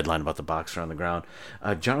newspaper with a headline about the boxer on the ground,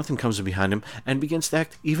 Jonathan comes in behind him and begins to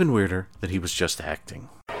act even weirder than he was just acting.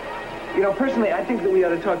 Personally, I think that we ought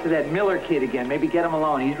to talk to that Miller kid again. Maybe get him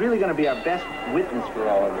alone. He's really going to be our best witness for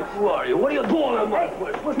all of this. Who are you? What are you doing in my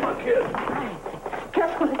place? Where's my kid?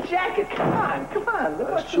 Careful with the jacket. Come on.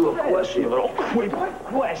 Ask you a question, little creep. What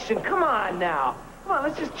question? Come on now. Come on,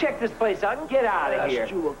 let's just check this place out and get out of here.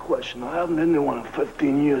 Asked you a question. I haven't been there one in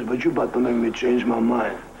 15 years, but you about to make me change my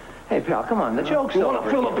mind. Hey, pal, come on. The joke's You over. want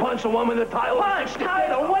to feel a punch and want me to tie Punch,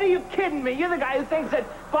 Tyler? What are you kidding me? You're the guy who thinks that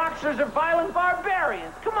boxers are violent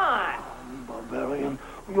barbarians. Come on. Barbarian?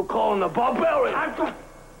 You calling the barbarian?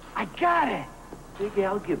 I got it. Big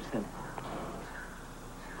Al Gibson.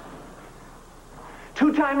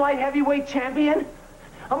 2-time light heavyweight champion?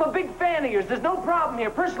 I'm a big fan of yours. There's no problem here.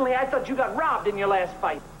 Personally, I thought you got robbed in your last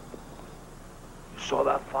fight. You saw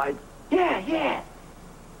that fight? Yeah.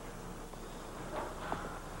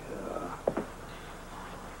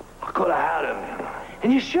 I could have had him.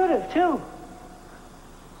 And you should have, too.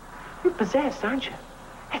 You're possessed, aren't you?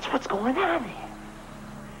 That's what's going on here.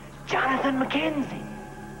 Jonathan McKenzie.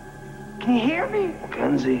 Can you hear me?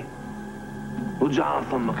 Mackenzie? Who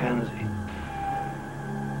Jonathan Mackenzie?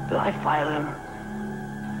 Did I fight him?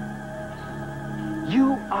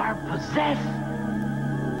 You are possessed.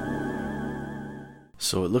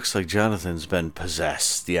 So it looks like Jonathan's been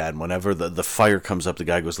possessed. Yeah, and whenever the fire comes up, the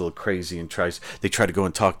guy goes a little crazy and they try to go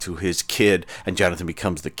and talk to his kid, and Jonathan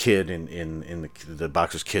becomes the kid in the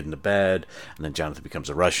boxer's kid in the bed, and then Jonathan becomes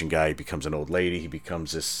a Russian guy, he becomes an old lady, he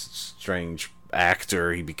becomes this strange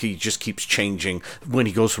actor, he just keeps changing. When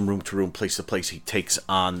he goes from room to room, place to place, he takes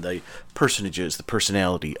on the personages, the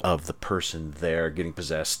personality of the person there, getting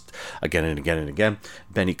possessed again and again and again.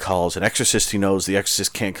 Benny calls an exorcist. He knows the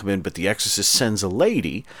exorcist can't come in, but the exorcist sends a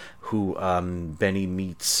lady who Benny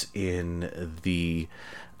meets in the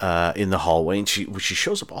in the hallway, and she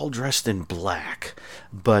shows up all dressed in black.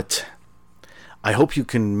 But I hope you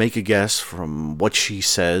can make a guess from what she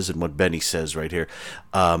says and what Benny says right here.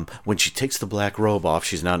 When she takes the black robe off,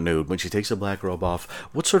 she's not nude. When she takes the black robe off,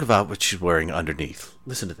 what sort of outfit she's wearing underneath?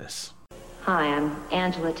 Listen to this. Hi, I'm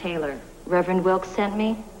Angela Taylor. Reverend Wilkes sent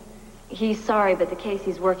me. He's sorry, but the case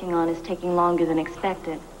he's working on is taking longer than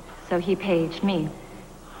expected. So he paged me.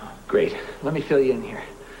 Great. Let me fill you in here.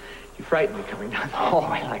 You frightened me coming down the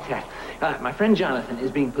hallway like that. My friend Jonathan is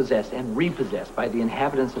being possessed and repossessed by the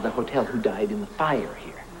inhabitants of the hotel who died in the fire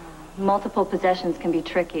here. Multiple possessions can be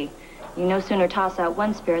tricky. You no sooner toss out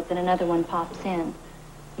one spirit than another one pops in.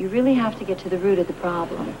 You really have to get to the root of the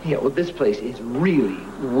problem. Yeah, well, this place is really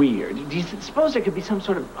weird. Do you suppose there could be some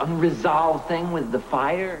sort of unresolved thing with the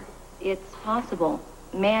fire? It's possible.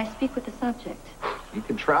 May I speak with the subject? You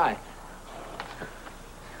can try.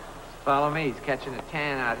 Follow me. He's catching a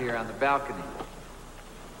tan out here on the balcony.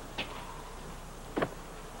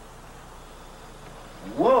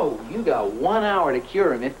 Whoa, you got 1 hour to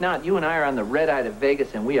cure him. If not, you and I are on the red-eye to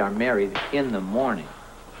Vegas, and we are married in the morning.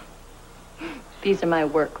 These are my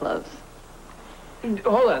work clothes.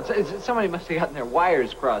 Hold on. Somebody must have gotten their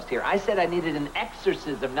wires crossed here. I said I needed an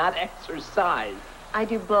exorcism, not exercise. I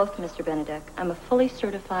do both, Mr. Benedict. I'm a fully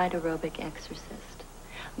certified aerobic exorcist.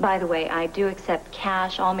 By the way, I do accept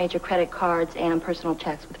cash, all major credit cards, and personal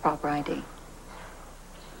checks with proper ID.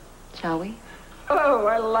 Shall we? Oh,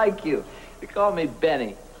 I like you. They call me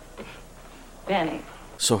Benny. Benny.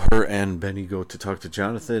 So her and Benny go to talk to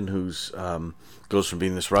Jonathan, who's goes from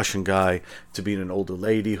being this Russian guy to being an older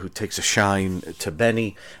lady who takes a shine to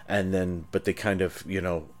Benny, and then but they kind of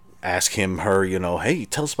ask her, hey,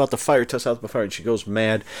 tell us about the fire, tell us about the fire, and she goes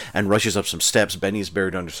mad and rushes up some steps. Benny is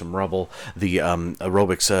buried under some rubble. The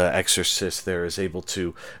aerobics exorcist there is able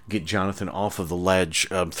to get Jonathan off of the ledge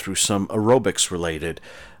through some aerobics-related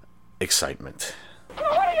excitement. What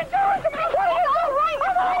are you doing to me? What are you doing?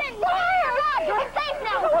 I'm on fire! You're safe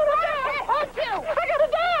now! I gotta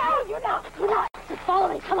down! You're not. Just follow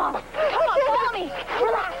me. Come on, follow me.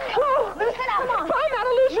 Relax. Loosen up. Come on. I'm not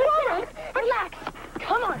a loose woman. Relax.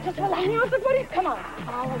 Come on, just relax. Come on.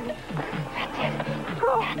 Follow me. That's it.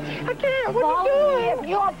 Oh, I can't. What are you doing?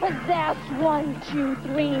 You're possessed. 1, 2,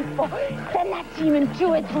 3, 4. Send that demon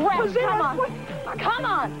to its rest. Come on. Come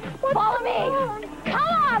on. Follow me. Come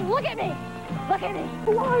on. Look at me. Look at me.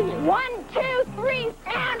 Who are you? 1, 2, 3,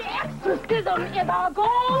 and exorcism is our goal.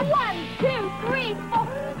 1, 2, 3, 4.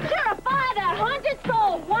 Purify that haunted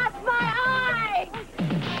soul. Watch my eye.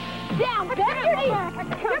 Down, Beverly.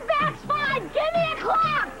 Your back's fine. Give me a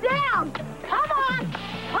clap. Down. Come on.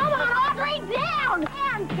 Come on, Audrey. Down.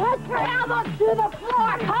 And touch your elbows to the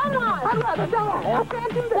floor. Come on. I'd rather die. I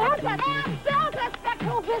can't do that. And build a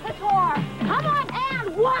spectral visitor. Come on.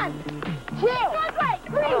 And 1, 2,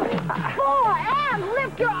 3, 4, and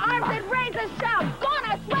lift your arms and raise a shout.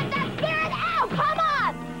 Gonna sweat that spirit out. Come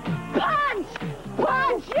on. Punch.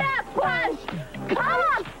 Punch. Yeah, punch. Come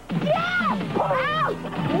on. Yeah. Out.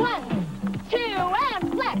 1, 2, and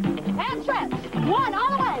flex. And stretch. 1 all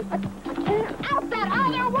the way. I can't. Out that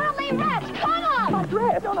otherworldly wretch. Come on. My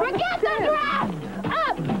dress. Forget the dress.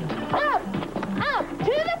 Up. To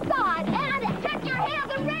the side. And check your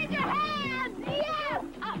heels and raise your hands. Yes.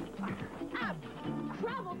 Up.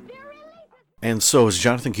 And so as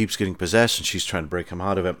Jonathan keeps getting possessed and she's trying to break him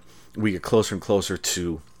out of it, we get closer and closer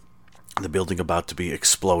to the building about to be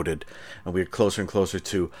exploded. And we get closer and closer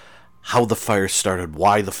to how the fire started,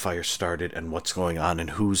 why the fire started, and what's going on,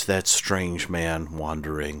 and who's that strange man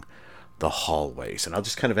wandering the hallways. And I'll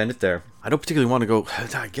just kind of end it there. I don't particularly want to go,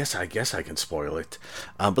 I guess I can spoil it.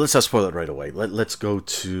 But let's not spoil it right away. Let's go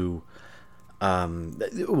to...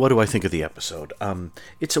 what do I think of the episode?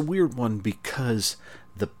 It's a weird one because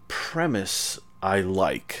the premise I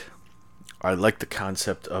like. I like the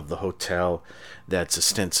concept of the hotel that's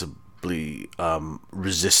ostensibly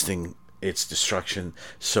resisting its destruction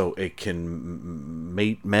so it can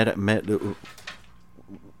mete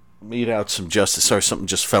out some justice. Sorry, something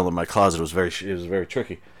just fell in my closet. It was very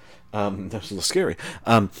tricky. That was a little scary.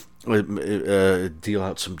 Deal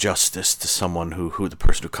out some justice to someone who the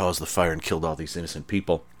person who caused the fire and killed all these innocent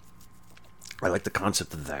people. I like the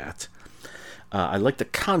concept of that. I like the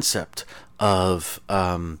concept of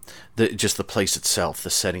just the place itself, the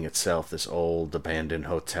setting itself, this old abandoned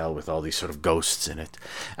hotel with all these sort of ghosts in it.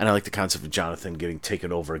 And I like the concept of Jonathan getting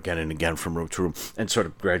taken over again and again from room to room and sort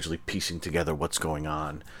of gradually piecing together what's going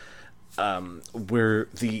on. Where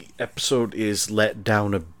the episode is let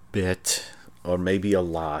down a bit, or maybe a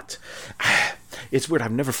lot. It's weird.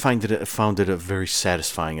 I've never found it a very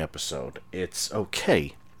satisfying episode. It's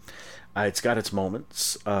okay. It's got its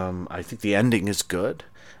moments. I think the ending is good.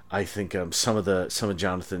 I think some of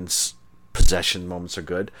Jonathan's possession moments are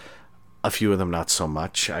good. A few of them not so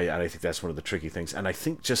much. I think that's one of the tricky things. And I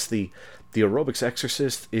think just the aerobics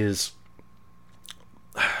exorcist is,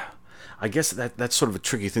 I guess that's sort of a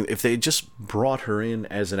tricky thing. If they just brought her in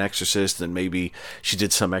as an exorcist, then maybe she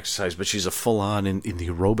did some exercise, but she's a full-on in the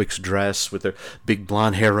aerobics dress with her big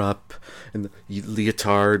blonde hair up and the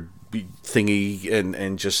leotard thingy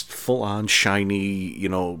and just full-on shiny,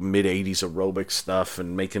 mid-'80s aerobics stuff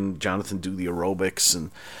and making Jonathan do the aerobics.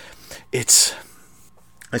 And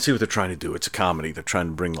I see what they're trying to do. It's a comedy. They're trying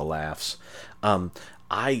to bring the laughs.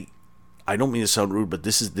 I don't mean to sound rude, but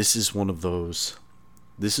this is one of those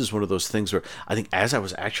things where I think as I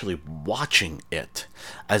was actually watching it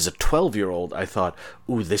as a 12-year-old, I thought,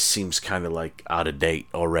 ooh, this seems kind of like out of date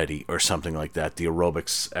already or something like that. The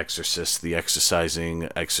aerobics exorcist, the exercising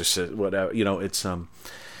exorcist, whatever. It's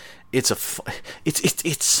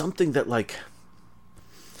something that, like,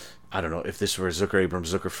 I don't know if this were a Zucker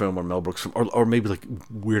Abrams Zucker film or Mel Brooks film, or maybe like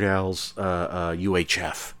Weird Al's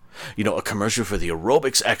UHF. A commercial for the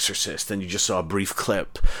aerobics exorcist, and you just saw a brief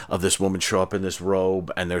clip of this woman show up in this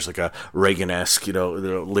robe, and there's like a Reagan-esque,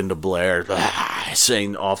 Linda Blair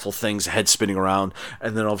saying awful things, head spinning around,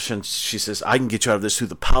 and then all of a sudden she says, I can get you out of this through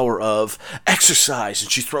the power of exercise,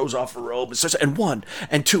 and she throws off her robe and says, and 1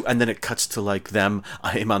 and 2, and then it cuts to like her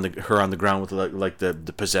on the ground with like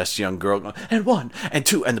the possessed young girl going, and 1 and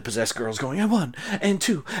 2, and the possessed girl's going, and 1 and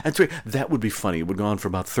 2 and 3. That would be funny. It would go on for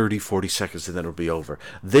about 30-40 seconds, and then it would be over.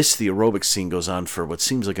 The aerobics scene goes on for what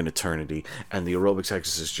seems like an eternity, and the aerobics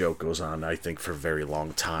exorcist joke goes on, I think, for a very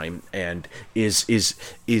long time, and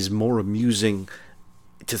is more amusing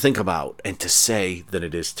to think about and to say than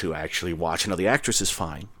it is to actually watch. Now, the actress is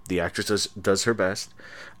fine. The actress does her best,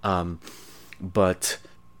 but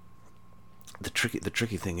the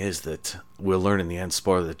tricky thing is that we'll learn in the end,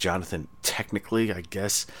 spoiler, that Jonathan technically, I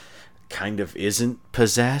guess, kind of isn't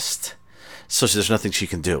possessed. So there's nothing she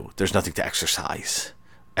can do. There's nothing to exorcise.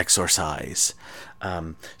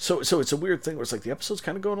 So it's a weird thing where it's like the episode's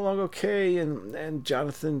kind of going along okay, and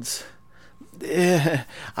Jonathan's, like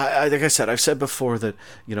I said, I've said before that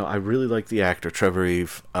I really like the actor Trevor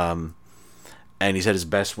Eve, and he's at his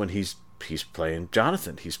best when he's playing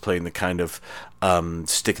Jonathan. He's playing the kind of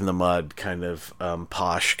stick in the mud kind of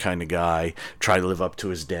posh kind of guy, trying to live up to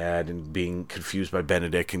his dad and being confused by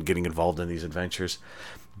Benedict and getting involved in these adventures.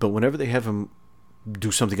 But whenever they have him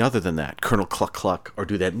do something other than that, Colonel Cluck Cluck, or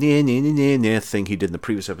do that nah thing he did in the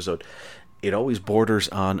previous episode, it always borders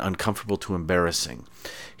on uncomfortable to embarrassing.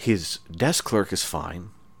 His desk clerk is fine.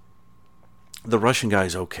 The Russian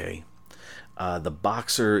guy's okay. The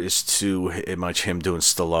boxer is too much him doing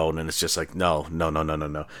Stallone, and it's just like, no.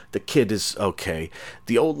 The kid is okay.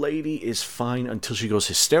 The old lady is fine until she goes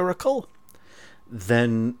hysterical.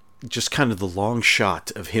 Then just kind of the long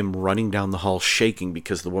shot of him running down the hall shaking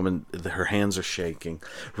because the woman, her hands are shaking,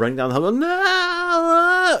 running down the hall,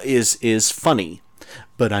 no, is funny,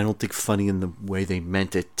 but I don't think funny in the way they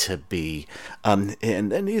meant it to be. And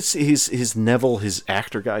then his Neville, his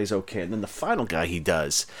actor guy, is okay, and then the final guy he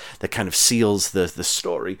does that kind of seals the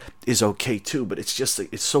story is okay too, but it's just,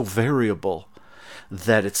 it's so variable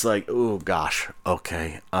that it's like, oh gosh,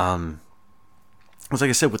 okay. Like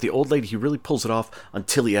I said, with the old lady, he really pulls it off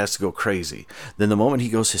until he has to go crazy. Then the moment he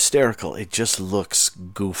goes hysterical, it just looks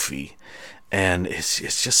goofy. And it's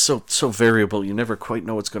just so variable. You never quite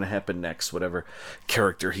know what's going to happen next, whatever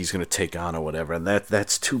character he's going to take on or whatever. And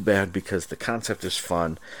that's too bad because the concept is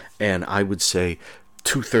fun. And I would say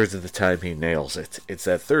 2/3 of the time he nails it. It's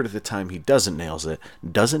that third of the time he doesn't nail it.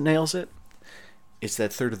 It's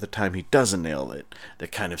that third of the time he doesn't nail it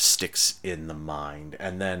that kind of sticks in the mind.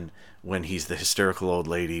 And then when he's the hysterical old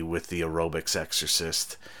lady with the aerobics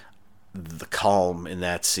exorcist, the calm in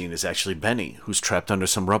that scene is actually Benny, who's trapped under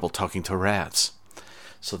some rubble talking to rats.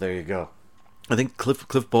 So there you go. I think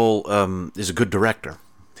Cliff Bole is a good director.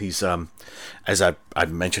 He's, as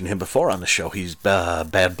I've mentioned him before on the show, he's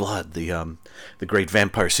Bad Blood, the great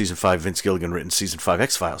Vampire Season 5 Vince Gilligan written Season 5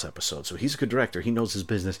 X-Files episode. So he's a good director. He knows his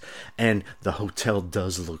business. And the hotel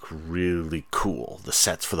does look really cool. The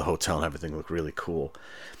sets for the hotel and everything look really cool.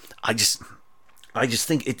 I just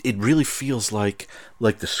think it really feels like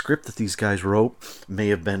the script that these guys wrote may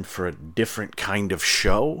have been for a different kind of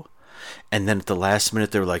show. And then at the last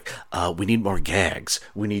minute, they were like, we need more gags.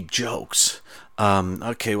 We need jokes.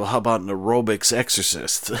 Okay, well, how about an aerobics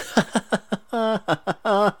exorcist?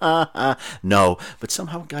 No, but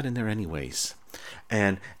somehow it got in there anyways.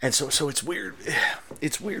 And so it's weird.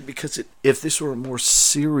 It's weird because if this were a more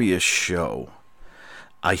serious show,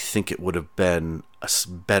 I think it would have been a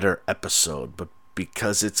better episode. But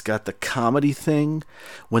because it's got the comedy thing.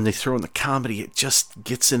 When they throw in the comedy, it just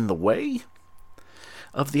gets in the way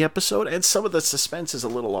of the episode, and some of the suspense is a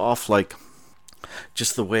little off, like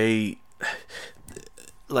just the way,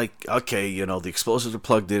 like, okay, you know, the explosives are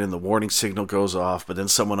plugged in and the warning signal goes off, but then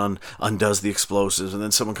someone undoes the explosives, and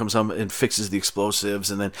then someone comes on and fixes the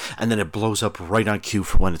explosives, and then it blows up right on cue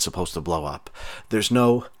for when it's supposed to blow up. There's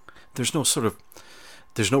no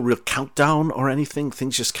real countdown or anything.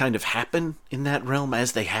 Things just kind of happen in that realm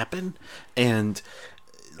as they happen. And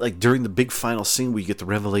like during the big final scene, we get the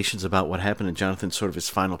revelations about what happened to Jonathan, sort of his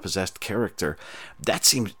final possessed character. That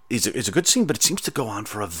scene is a good scene, but it seems to go on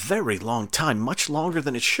for a very long time, much longer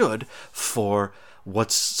than it should for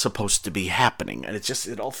what's supposed to be happening. And it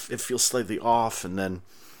feels slightly off, and then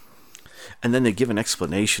they give an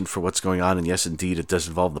explanation for what's going on, and yes, indeed, it does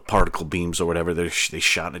involve the particle beams or whatever they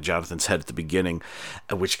shot into Jonathan's head at the beginning,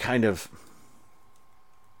 which kind of,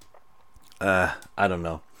 I don't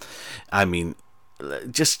know. I mean,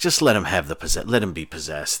 just let him have let him be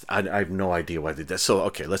possessed. I have no idea why they did that. So,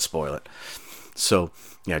 okay, let's spoil it. So,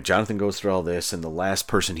 yeah, Jonathan goes through all this, and the last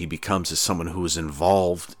person he becomes is someone who was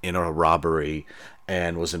involved in a robbery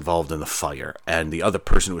and was involved in the fire. And the other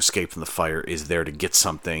person who escaped from the fire is there to get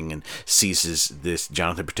something and sees this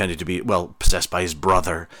Jonathan pretended to be, possessed by his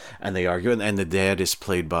brother. And they argue, and the dad is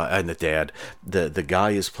played by, the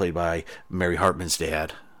guy is played by Mary Hartman's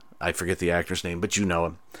dad. I forget the actor's name, but you know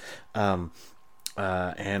him.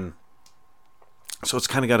 And so it's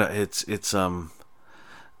kind of got it's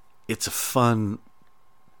a fun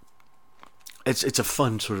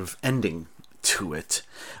sort of ending to it.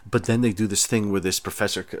 But then they do this thing where this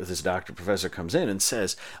doctor professor comes in and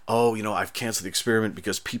says, oh, you know, I've canceled the experiment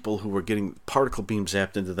because people who were getting particle beams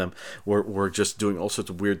zapped into them were just doing all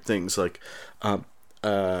sorts of weird things. Like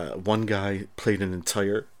one guy played an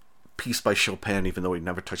entire piece by Chopin even though he'd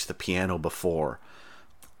never touched the piano before.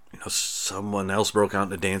 You know, someone else broke out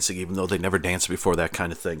into dancing even though they never danced before, that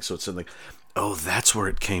kind of thing. So it's something, oh, that's where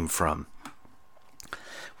it came from.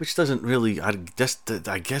 Which doesn't really, I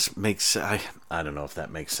guess makes, I don't know if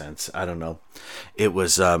that makes sense. I don't know. It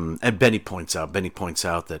was, and Benny points out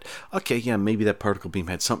that, okay, yeah, maybe that particle beam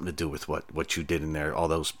had something to do with what you did in there, all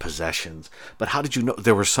those possessions. But how did you know?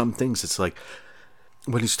 There were some things, it's like,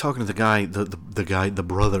 when he's talking to the guy,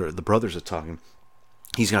 the brothers are talking,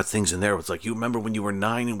 he's got things in there. It's like, you remember when you were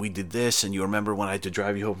 9 and we did this, and you remember when I had to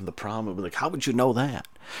drive you home from the prom? And we're like, how would you know that?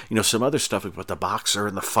 You know, some other stuff about the boxer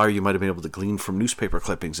and the fire you might have been able to glean from newspaper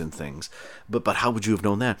clippings and things. But how would you have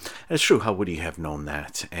known that? And it's true. How would he have known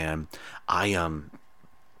that? And I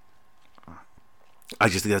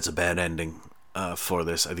just think that's a bad ending for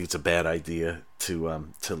this. I think it's a bad idea to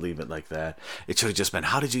leave it like that. It should have just been,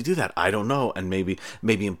 how did you do that? I don't know. And maybe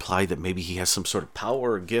imply that maybe he has some sort of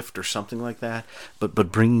power or gift or something like that.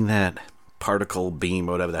 But bringing that particle beam,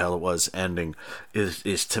 or whatever the hell it was, ending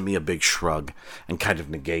is to me a big shrug and kind of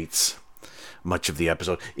negates much of the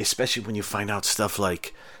episode, especially when you find out stuff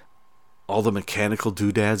like all the mechanical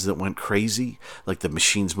doodads that went crazy, like the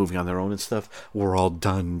machines moving on their own and stuff, were all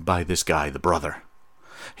done by this guy, the brother.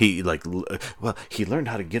 He learned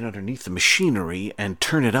how to get underneath the machinery and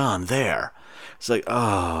turn it on there. It's like,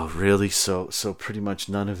 oh, really? So pretty much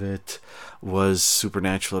none of it was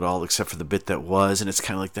supernatural at all, except for the bit that was, and it's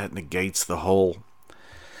kind of like that negates the whole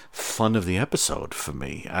fun of the episode for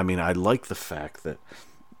me. I mean, I like the fact that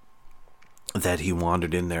he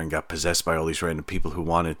wandered in there and got possessed by all these random people who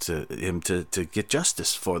wanted him to get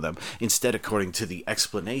justice for them. Instead, according to the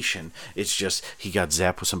explanation, it's just he got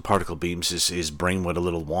zapped with some particle beams, his brain went a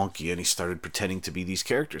little wonky, and he started pretending to be these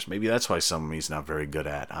characters. Maybe that's why some of them he's not very good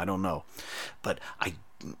at. I don't know. But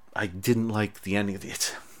I didn't like the ending of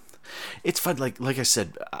it. It's fun. Like I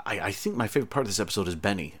said, I think my favorite part of this episode is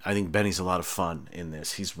Benny. I think Benny's a lot of fun in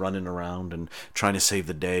this. He's running around and trying to save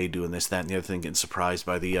the day, doing this, that, and the other thing, getting surprised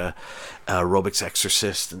by the aerobics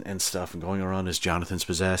exorcist and stuff, and going around as Jonathan's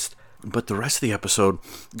possessed. But the rest of the episode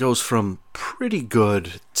goes from pretty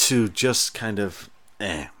good to just kind of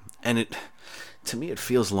eh. And to me, it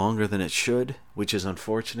feels longer than it should, which is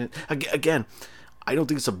unfortunate. Again, I don't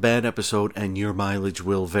think it's a bad episode, and your mileage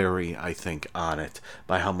will vary, I think, on it,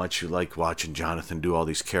 by how much you like watching Jonathan do all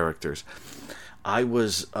these characters. I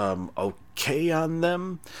was okay on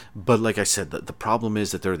them, but like I said, the problem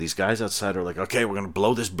is that there are these guys outside who are like, okay, we're going to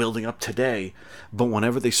blow this building up today, but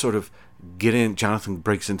whenever they sort of get in, Jonathan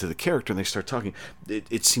breaks into the character and they start talking,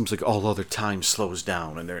 it seems like all other time slows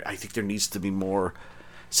down, and I think there needs to be more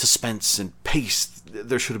suspense and pace.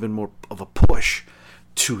 There should have been more of a push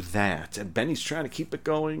to that, and Benny's trying to keep it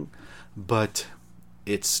going, but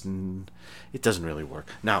it doesn't really work.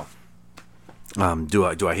 Now, Do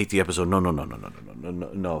I hate the episode?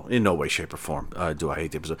 No. In no way, shape, or form. Do I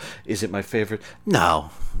hate the episode? Is it my favorite?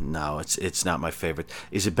 No. It's not my favorite.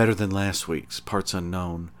 Is it better than last week's Parts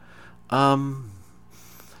Unknown?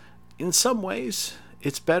 In some ways,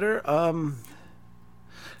 it's better.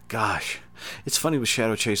 Gosh, it's funny with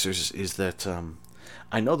Shadow Chasers is that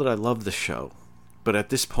I know that I love the show, but at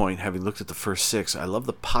this point, having looked at the first 6, I love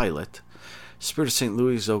the pilot. Spirit of St.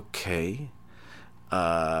 Louis is okay.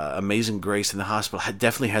 Amazing Grace in the Hospital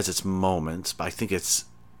definitely has its moments, but I think it's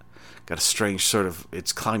got a strange sort of,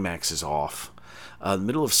 its climax is off. The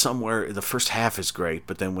middle of Somewhere, the first half is great,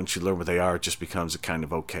 but then once you learn what they are, it just becomes a kind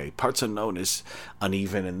of okay. Parts Unknown is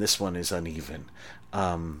uneven, and this one is uneven.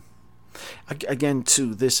 Again,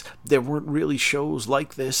 too, there weren't really shows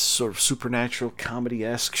like this, sort of supernatural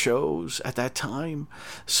comedy-esque shows at that time,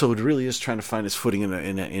 so it really is trying to find its footing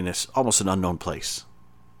in a almost an unknown place,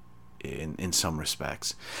 in some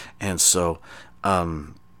respects, and so I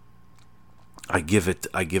give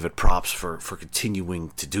it props for continuing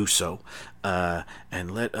to do so,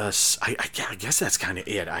 and let us. I guess that's kind of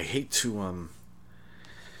it. I hate to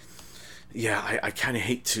I kind of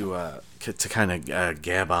hate to kind of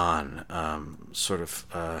gab on sort of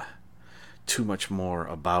too much more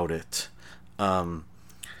about it.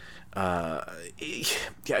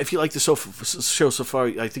 If you like the show so far,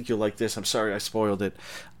 I think you'll like this. I'm sorry I spoiled it.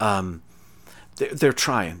 They're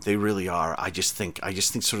trying. They really are. I just think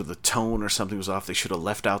sort of the tone or something was off. They should have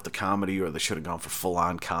left out the comedy, or they should have gone for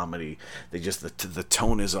full-on comedy. The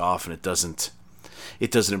tone is off, and it doesn't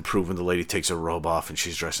improve when the lady takes her robe off and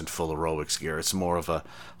she's dressed in full aerobics gear. It's more of a,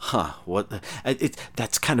 what?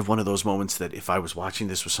 That's kind of one of those moments that if I was watching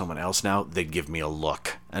this with someone else now, they'd give me a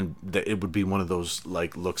look. And it would be one of those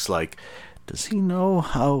looks like, does he know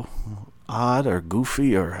how odd or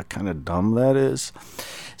goofy or kind of dumb that is?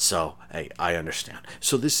 So, hey, I understand.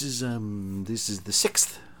 So this is the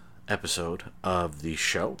 6th episode of the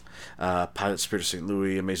show. Pilot, Spirit of St.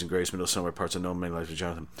 Louis, Amazing Grace, Middle of Somewhere, Parts Unknown, Many Lives of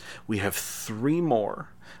Jonathan. We have 3 more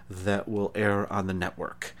that will air on the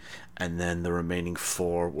network, and then the remaining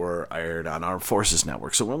 4 were aired on Armed Forces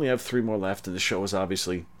Network. So we only have 3 more left, and the show is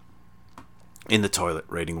obviously in the toilet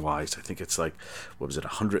rating wise. I think it's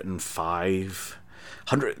 105.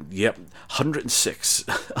 106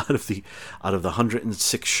 out of the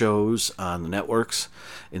 106 shows on the networks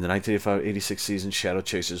in the 1985-86 season. Shadow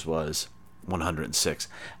Chasers was 106,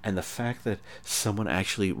 and the fact that someone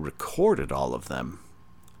actually recorded all of them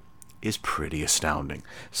is pretty astounding.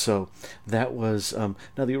 So that was now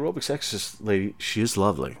the aerobics exorcist lady. She is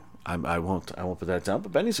lovely. I won't put that down.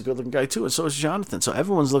 But Benny's a good-looking guy too, and so is Jonathan. So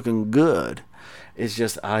everyone's looking good. It's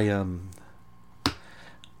just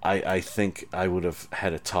I think I would have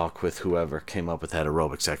had a talk with whoever came up with that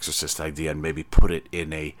aerobics exorcist idea and maybe put it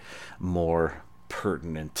in a more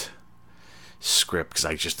pertinent script, because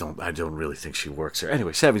I don't really think she works there.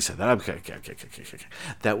 Anyway, having said that, okay.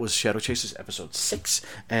 That was Shadow Chasers episode 6,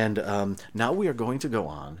 and now we are going to go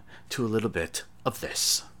on to a little bit of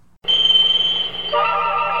this.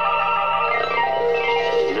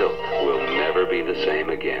 Milk will never be the same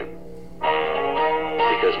again.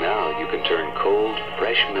 Because now you can turn cold,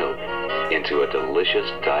 fresh milk into a delicious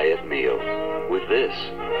diet meal with this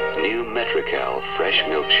new Metrical Fresh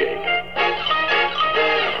Milkshake.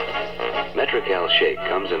 Metrical Shake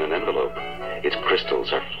comes in an envelope. Its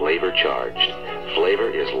crystals are flavor-charged.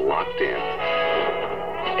 Flavor is locked in.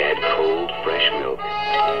 Add cold, fresh milk,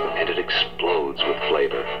 and it explodes with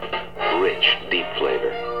flavor. Rich, deep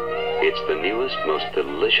flavor. It's the newest, most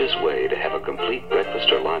delicious way to have a complete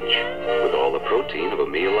breakfast or lunch with all the protein of a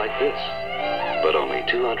meal like this, but only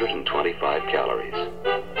 225 calories.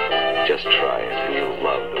 Just try it and you'll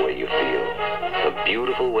love the way you feel, the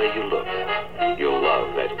beautiful way you look. You'll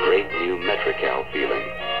love that great new Metrical feeling.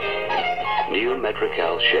 New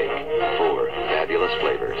Metrical Shake, 4 fabulous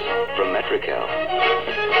flavors from Metrical.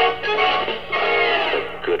 The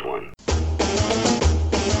good one.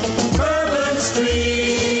 Bourbon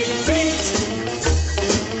Street Beat.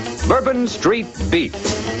 Bourbon Street Beat.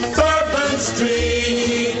 Bourbon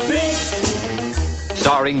Street Beat.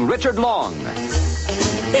 Starring Richard Long.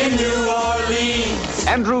 In New Orleans.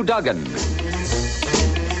 Andrew Duggan.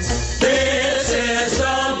 This is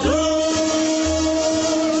the blues.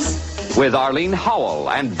 With Arlene Howell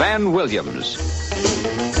and Van Williams.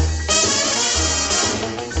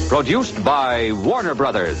 Produced by Warner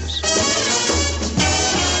Brothers.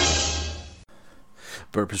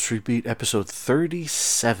 Bourbon Street Beat, episode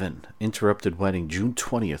 37, Interrupted Wedding, June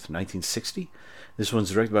 20th, 1960. This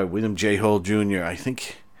one's directed by William J. Hull Jr. I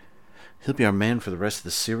think he'll be our man for the rest of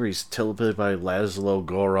the series. Teleplay by Laszlo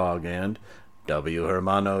Gorog and W.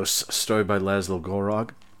 Hermanos. Story by Laszlo Gorog.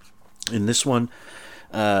 In this one,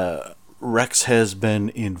 Rex has been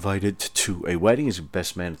invited to a wedding. He's the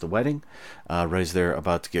best man at the wedding. Ray's there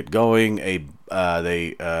about to get going.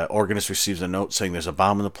 The organist receives a note saying there's a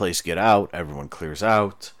bomb in the place, get out. Everyone clears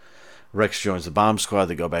out. Rex joins the bomb squad.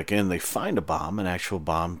 They go back in. They find a bomb, an actual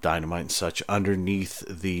bomb, dynamite and such, underneath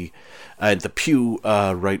the pew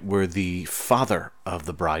right where the father of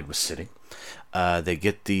the bride was sitting. They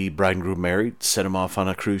get the bride and groom married, set them off on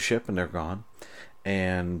a cruise ship, and they're gone.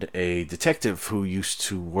 And a detective who used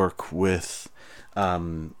to work with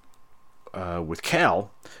Cal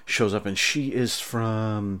shows up, and she is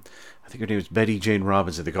from, I think her name is Betty Jane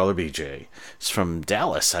Robinson. They call her BJ. It's from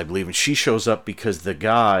Dallas, I believe, and she shows up because the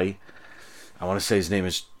guy, I want to say his name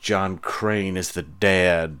is John Crane, is the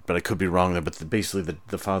dad, but I could be wrong there. But basically,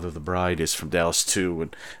 the father of the bride is from Dallas too,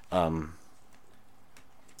 and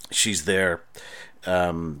she's there.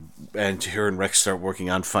 And her and Rex start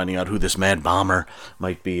working on finding out who this mad bomber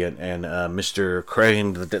might be, and Mr.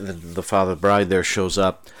 Crane, the father of the bride, there shows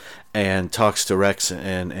up and talks to Rex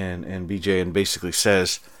and BJ, and basically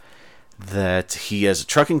says that he has a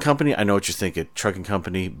trucking company. I know what you're thinking, trucking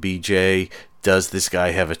company. BJ, does this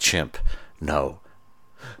guy have a chimp? No.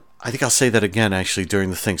 I think I'll say that again, actually,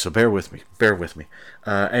 during the thing, so bear with me.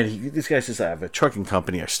 And this guy says, I have a trucking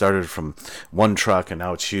company. I started from one truck, and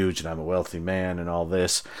now it's huge, and I'm a wealthy man, and all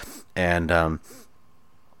this. And, and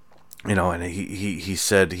he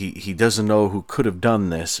said he doesn't know who could have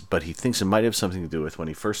done this, but he thinks it might have something to do with when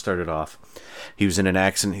he first started off. He was in an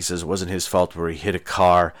accident. He says it wasn't his fault, where he hit a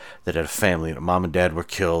car that had a family. Mom and dad were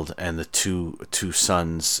killed, and the two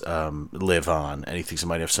sons live on, and he thinks it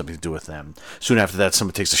might have something to do with them. Soon after that,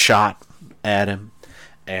 someone takes a shot at him,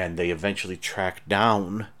 and they eventually track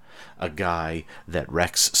down a guy that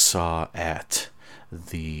Rex saw at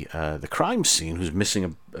the crime scene, who's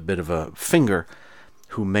missing a bit of a finger,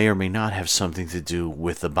 who may or may not have something to do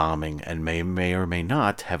with the bombing, and may or may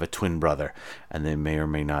not have a twin brother, and they may or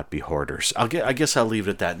may not be hoarders. I guess I'll leave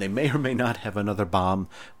it at that. They may or may not have another bomb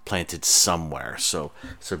planted somewhere. So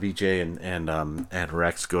BJ and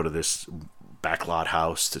Rex go to this backlot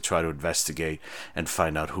house to try to investigate and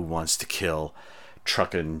find out who wants to kill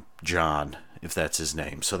Truckin' John, if that's his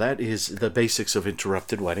name. So that is the basics of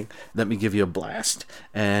Interrupted Wedding. Let me give you a blast,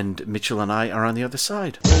 and Mitchell and I are on the other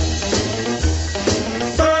side.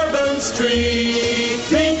 Bourbon Street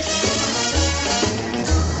Beats.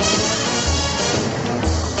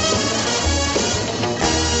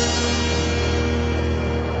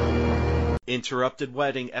 Interrupted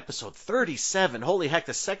Wedding, episode 37. Holy heck,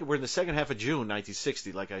 we're in the second half of June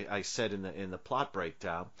 1960, like I said in the plot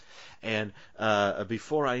breakdown. And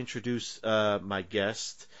before I introduce my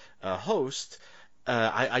guest host,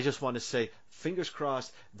 I just want to say, fingers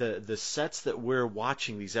crossed, the sets that we're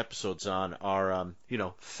watching these episodes on are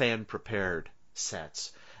fan prepared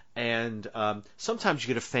sets. And sometimes you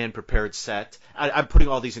get a fan prepared set. I'm putting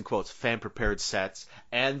all these in quotes, fan prepared sets,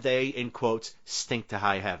 and they, in quotes, stink to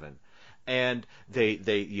high heaven. And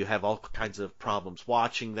you have all kinds of problems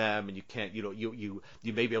watching them, and you can't, you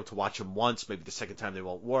may be able to watch them once, maybe the second time they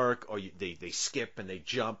won't work, or they skip and they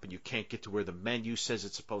jump, and you can't get to where the menu says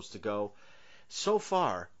it's supposed to go. So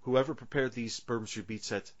far, whoever prepared these Bourbon Street Beat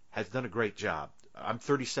sets has done a great job. I'm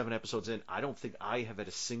 37 episodes in. I don't think I have had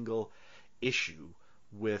a single issue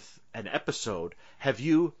with an episode. Have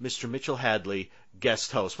you, Mr. Mitchell Hadley,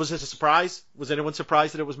 guest host? Was this a surprise? Was anyone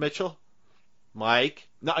surprised that it was Mitchell? Mike?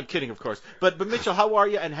 No, I'm kidding, of course. But Mitchell, how are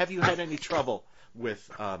you? And have you had any trouble with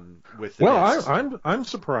the Well, I'm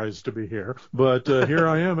surprised to be here, but here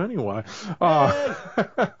I am anyway.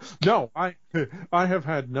 No, I have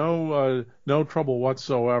had no trouble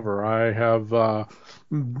whatsoever. I have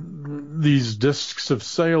these discs have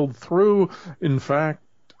sailed through. In fact,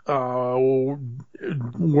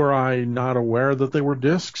 were I not aware that they were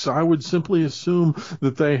discs, I would simply assume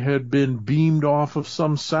that they had been beamed off of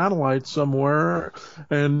some satellite somewhere,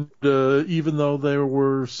 and even though they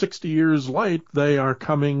were 60 years late, they are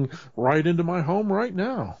coming right into my home right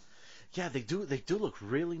now. Yeah, they do look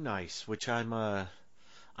really nice, which I'm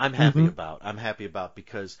happy about. I'm happy about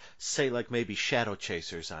because, say, like maybe Shadow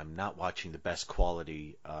Chasers, I'm not watching the best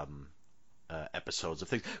quality episodes of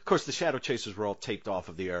things. Of course, the Shadow Chasers were all taped off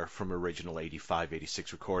of the air from original 85,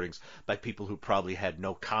 86 recordings by people who probably had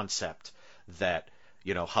no concept that,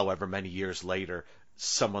 however many years later,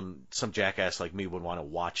 some jackass like me would want to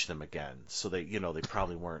watch them again. So they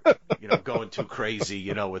probably weren't, going too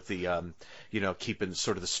crazy, with the, keeping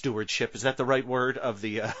sort of the stewardship. Is that the right word of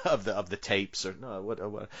the tapes or no?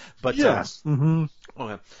 What? But yes.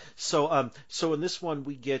 Okay. So in this one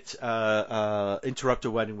we get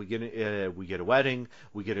interrupted wedding. We get a wedding.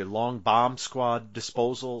 We get a long bomb squad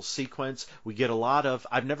disposal sequence. We get a lot of.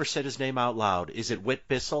 I've never said his name out loud. Is it Whit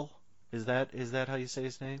Bissell? Is that how you say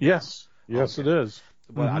his name? Yes. Yes, okay. It is.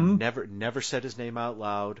 Well, I've never said his name out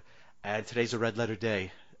loud, and today's a red letter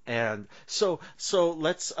day. And so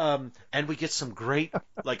let's and we get some great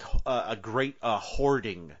a great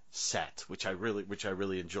hoarding set, which I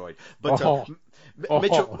really enjoyed. But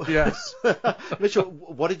Mitchell, yes, Mitchell,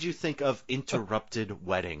 what did you think of Interrupted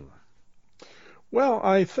Wedding? Well,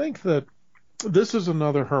 I think that this is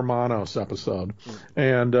another Hermanos episode,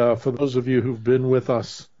 and for those of you who've been with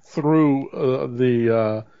us through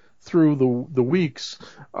the weeks,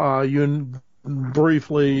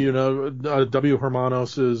 briefly, W.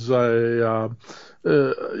 Hermanos is a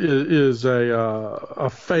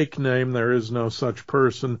fake name. There is no such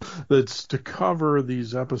person. That's to cover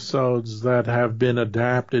these episodes that have been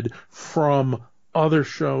adapted from other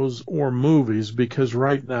shows or movies, because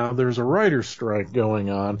right now there's a writer's strike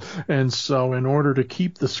going on, and so in order to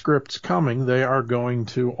keep the scripts coming, they are going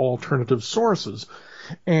to alternative sources.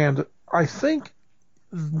 And I think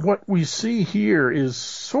what we see here is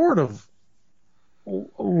sort of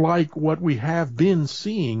like what we have been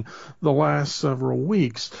seeing the last several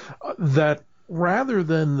weeks, that rather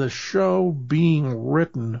than the show being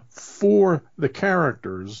written for the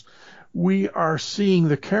characters, we are seeing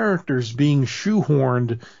the characters being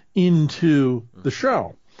shoehorned into the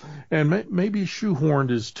show. And maybe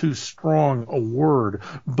shoehorned is too strong a word,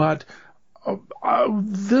 but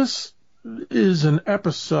this is an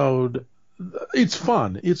episode. It's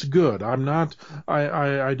fun. It's good. I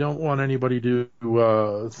don't want anybody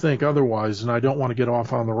to think otherwise, and I don't want to get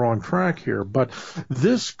off on the wrong track here. But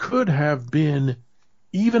this could have been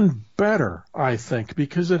even better, I think,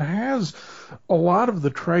 because it has a lot of the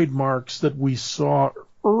trademarks that we saw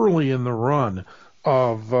early in the run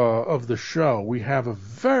of the show. We have a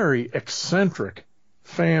very eccentric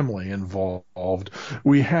family involved.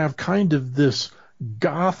 We have kind of this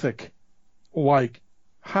Gothic-like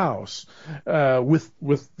house with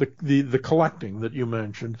the collecting that you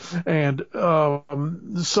mentioned, and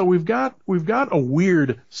so we've got a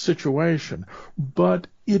weird situation, but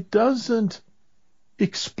it doesn't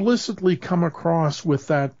explicitly come across with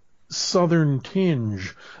that southern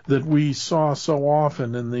tinge that we saw so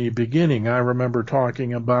often in the beginning. I remember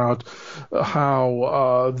talking about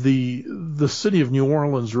how the city of New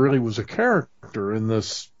Orleans really was a character in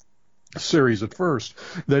this series at first,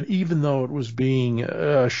 that even though it was being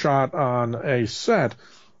shot on a set,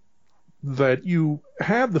 that you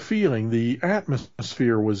had the feeling, the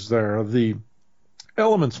atmosphere was there, the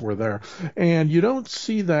elements were there, and you don't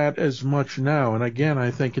see that as much now. And again,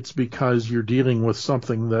 I think it's because you're dealing with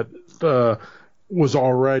something that was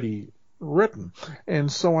already written.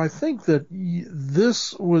 And so I think that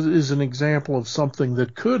this is an example of something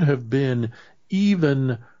that could have been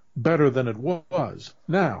even better than it was.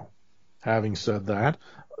 Now, having said that,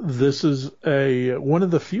 this is one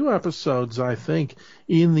of the few episodes, I think,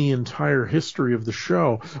 in the entire history of the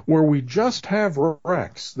show where we just have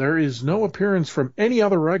Rex. There is no appearance from any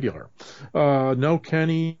other regular. No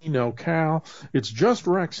Kenny, no Cal. It's just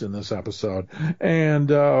Rex in this episode. And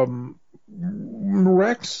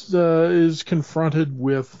Rex is confronted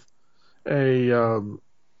with a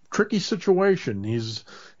tricky situation.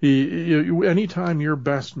 Anytime you're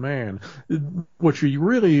best man, what you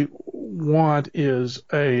really want is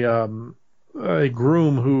a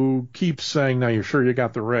groom who keeps saying, "Now you're sure you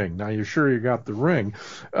got the ring? Now you're sure you got the ring?"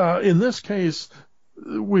 In this case,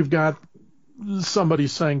 we've got somebody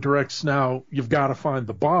saying to Rex, "Now you've got to find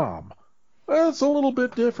the bomb." It's a little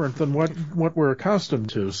bit different than what we're accustomed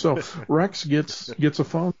to. So Rex gets a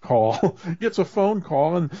phone call,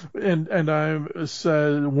 and I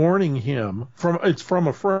said, warning him it's from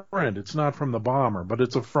a friend. It's not from the bomber, but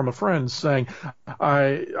it's from a friend saying,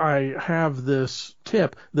 I have this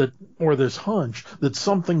tip or this hunch that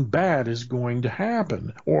something bad is going to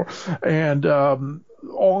happen. All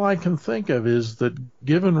I can think of is that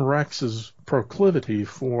given Rex's proclivity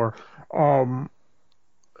for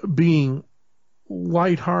being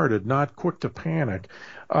lighthearted, not quick to panic,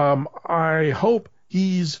 I hope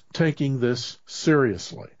he's taking this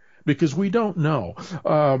seriously. because we don't know.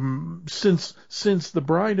 Since the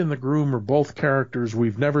bride and the groom are both characters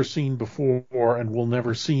we've never seen before and will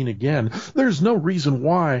never see again, there's no reason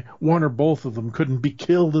why one or both of them couldn't be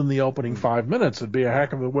killed in the opening 5 minutes. It'd be a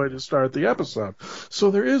heck of a way to start the episode.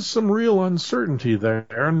 So there is some real uncertainty there,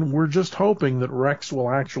 and we're just hoping that Rex will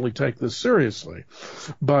actually take this seriously.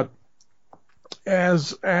 But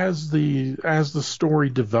as the story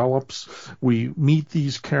develops, we meet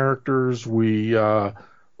these characters, we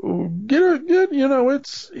it's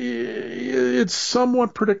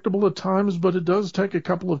somewhat predictable at times, but it does take a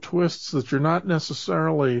couple of twists that you're not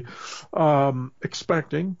necessarily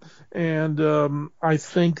expecting. And I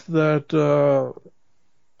think that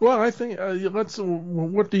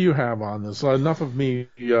what do you have on this? Enough of me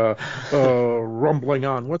rumbling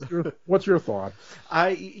on. What's your thought?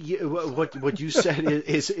 What you said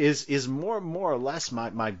is more or less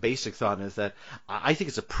my basic thought is that I think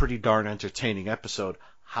it's a pretty darn entertaining episode.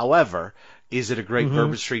 However, is it a great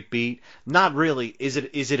Bourbon Street beat? Not really. Is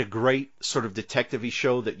it a great sort of detective-y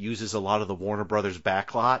show that uses a lot of the Warner Brothers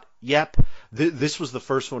backlot? Yep. This was the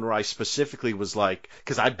first one where I specifically was like,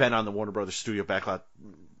 because I'd been on the Warner Brothers studio backlot,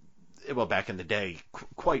 well, back in the day,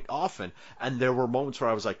 quite often, and there were moments where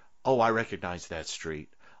I was like, oh, I recognize that street.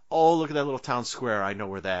 Oh, look at that little town square. I know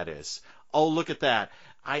where that is. Oh, look at that.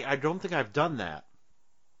 I don't think I've done that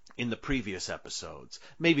in the previous episodes.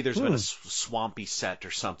 Maybe there's been a swampy set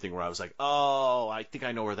or something where I was like, oh, I think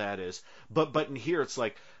I know where that is. But in here, it's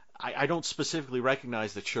like, I don't specifically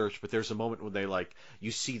recognize the church, but there's a moment when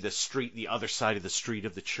you see the street, the other side of the street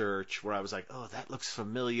of the church, where I was like, oh, that looks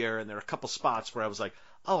familiar. And there are a couple spots where I was like,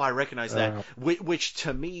 oh, I recognize that, which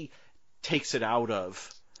to me takes it out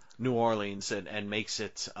of New Orleans and makes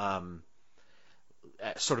it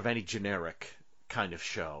sort of any generic kind of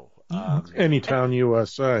show. Anytown,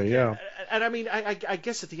 USA, yeah. And I mean, I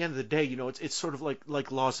guess at the end of the day, it's sort of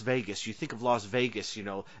like Las Vegas. You think of Las Vegas,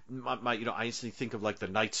 I instantly think of like the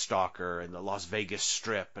Night Stalker and the Las Vegas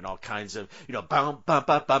Strip and all kinds of, bound,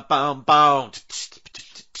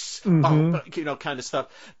 kind of stuff.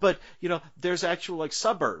 But there's actual like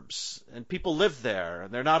suburbs and people live there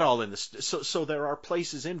and they're not all in the so there are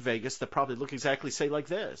places in Vegas that probably look exactly say like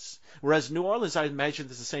this. Whereas New Orleans, I imagine,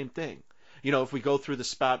 is the same thing. If we go through the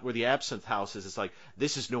spot where the Absinthe House is, it's like,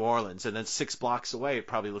 this is New Orleans, and then 6 blocks away, it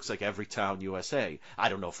probably looks like Everytown, USA. I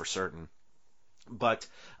don't know for certain, but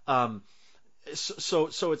so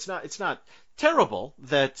it's not terrible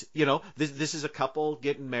that this is a couple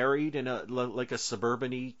getting married in a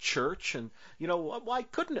suburban-y church, and why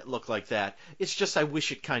couldn't it look like that? It's just I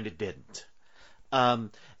wish it kind of didn't. And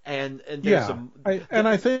there's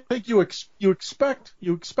I think you expect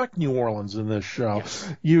New Orleans in this show.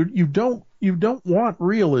 Yes. You don't want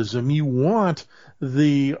realism. You want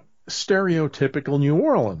the stereotypical New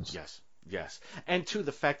Orleans. Yes. And to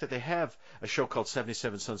the fact that they have a show called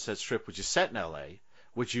 77 Sunset Strip, which is set in L.A.,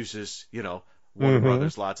 which uses Warner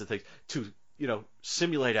Brothers lots of things to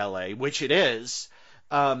simulate L.A., which it is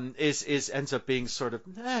ends up being sort of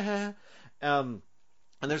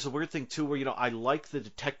and there's a weird thing, too, where, I like the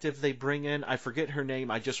detective they bring in. I forget her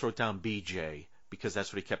name. I just wrote down BJ because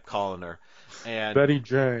that's what he kept calling her. And Betty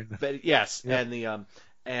Jane. Yes. Yep.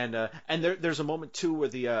 And there's a moment, too, where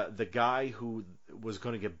the guy who was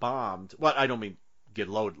going to get bombed. Well, I don't mean get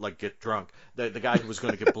drunk. The guy who was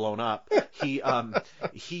going to get blown up.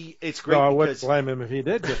 It's great. No, I wouldn't blame him if he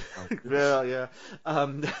did get drunk. Well, yeah.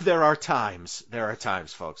 There are times,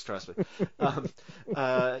 folks. Trust me. But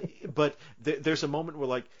there's a moment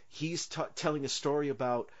where he's telling a story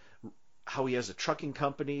about how he has a trucking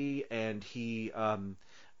company and he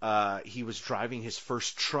was driving his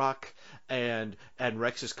first truck and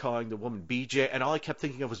Rex is calling the woman BJ, and all I kept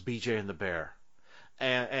thinking of was BJ and the Bear.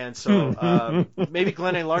 And so maybe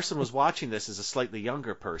Glenn A. Larson was watching this as a slightly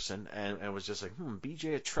younger person and was just like,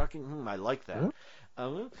 BJ at trucking, I like that.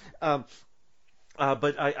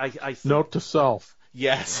 But I think, note to self.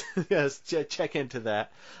 Yes, check into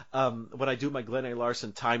that. When I do my Glenn A.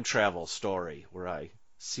 Larson time travel story, where I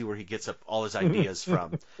see where he gets up all his ideas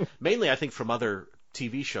from, mainly I think from other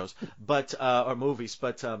TV shows, or movies,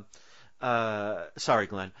 but. Sorry,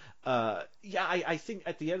 Glenn. I think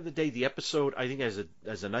at the end of the day, the episode I think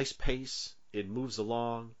has a nice pace. It moves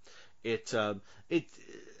along. It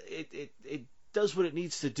does what it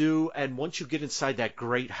needs to do. And once you get inside that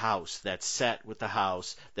great house, that set with the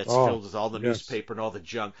house that's filled with all the newspaper and all the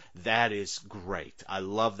junk, that is great. I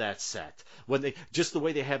love that set. Just the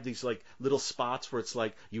way they have these little spots where it's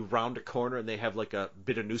like you round a corner and they have a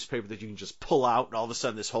bit of newspaper that you can just pull out, and all of a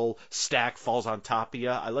sudden this whole stack falls on top of you.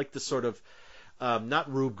 I like the sort of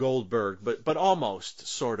not Rube Goldberg, but almost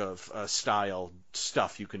sort of style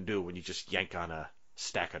stuff you can do when you just yank on a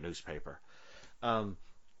stack of newspaper. And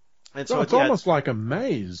so it's almost like a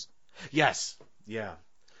maze. Yes. Yeah.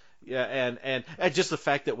 Yeah, and just the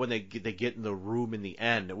fact that when they get in the room in the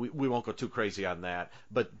end, we won't go too crazy on that,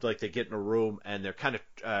 but like they get in a room and they're kind of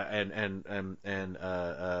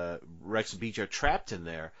Rex and BJ are trapped in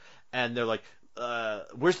there, and they're like,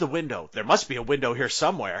 where's the window? There must be a window here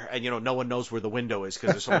somewhere, and no one knows where the window is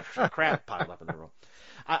because there's so much crap piled up in the room.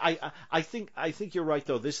 I think you're right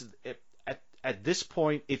though. This is at this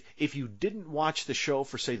point, if you didn't watch the show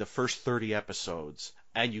for say the first 30 episodes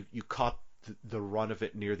and you caught the run of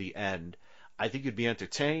it near the end, I think you'd be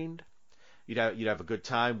entertained. You'd have a good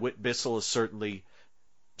time. Whit Bissell is certainly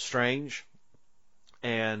strange,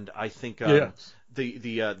 and I think the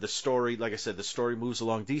story, like I said, the story moves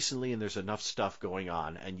along decently, and there's enough stuff going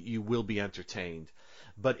on, and you will be entertained.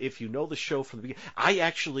 But if you know the show from the beginning, I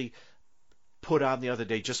actually put on the other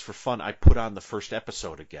day just for fun. I put on the first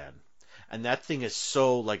episode again, and that thing is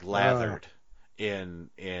so like lathered. And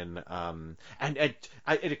it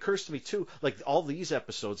occurs to me too, like all these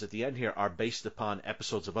episodes at the end here are based upon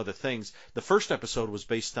episodes of other things. The first episode was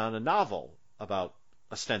based on a novel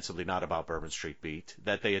ostensibly not about Bourbon Street Beat,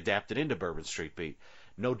 that they adapted into Bourbon Street Beat.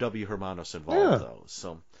 No W. Hermanos involved though.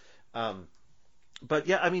 So, but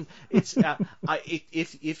yeah, I mean, it's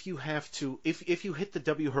if you have to, if you hit the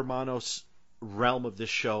W. Hermanos realm of this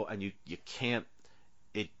show and you can't,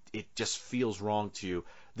 it just feels wrong to you.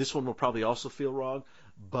 This one will probably also feel wrong,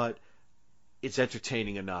 but it's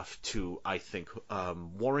entertaining enough to, I think,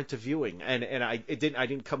 warrant a viewing. And I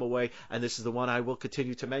didn't come away, and this is the one I will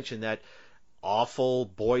continue to mention, that awful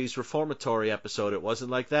Boys Reformatory episode. It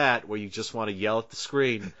wasn't like that where you just want to yell at the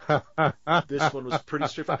screen. This one was pretty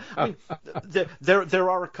straightforward. I mean, there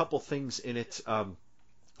are a couple things in it.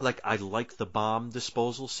 Like I like the bomb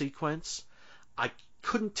disposal sequence. I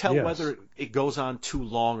couldn't tell whether it goes on too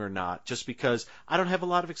long or not, just because I don't have a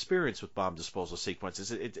lot of experience with bomb disposal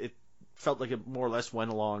sequences. It felt like it more or less went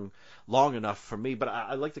along long enough for me, but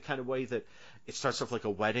I like the kind of way that it starts off like a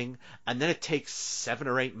wedding, and then it takes 7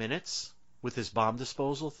 or 8 minutes with this bomb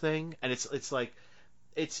disposal thing, and it's like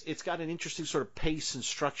it's got an interesting sort of pace and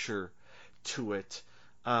structure to it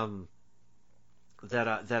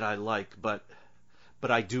that I like, but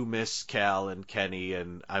I do miss Cal and Kenny,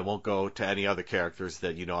 and I won't go to any other characters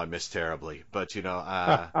that I miss terribly. But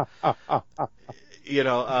but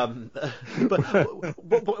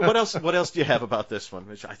what else? What else do you have about this one?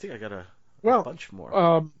 Which I think I got a bunch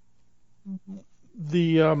more.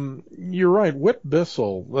 You're right. Whit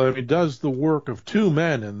Bissell does the work of two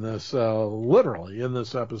men in this, literally in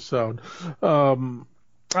this episode.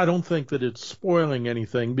 I don't think that it's spoiling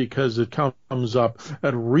anything because it comes up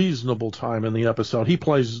at a reasonable time in the episode. He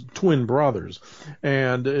plays twin brothers,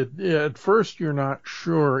 and at first you're not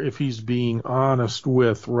sure if he's being honest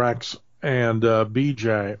with Rex and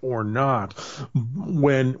BJ or not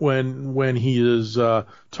when he is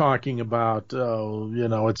talking about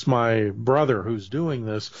it's my brother who's doing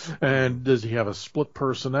this, and does he have a split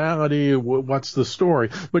personality? What's the story?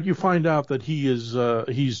 But you find out that he's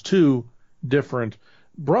two different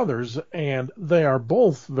brothers, and they are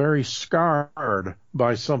both very scarred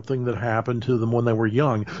by something that happened to them when they were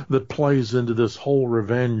young that plays into this whole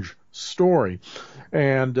revenge story.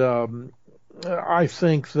 And I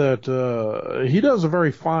think that he does a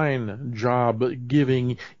very fine job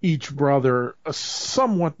giving each brother a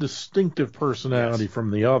somewhat distinctive personality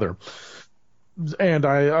from the other. And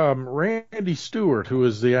Randy Stewart, who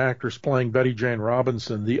is the actress playing Betty Jane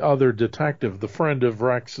Robinson, the other detective, the friend of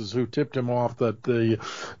Rex's who tipped him off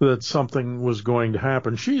that something was going to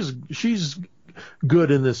happen. She's good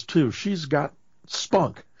in this too. She's got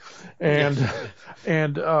spunk, and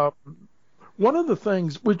one of the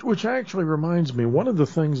things, which actually reminds me, one of the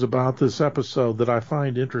things about this episode that I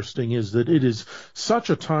find interesting is that it is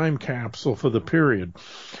such a time capsule for the period.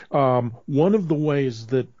 One of the ways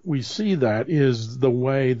that we see that is the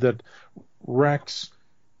way that Rex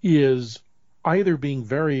is either being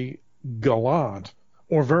very gallant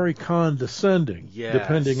or very condescending,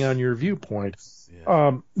 depending on your viewpoint.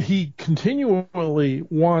 He continually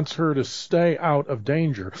wants her to stay out of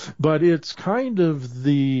danger, but it's kind of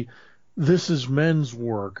this is men's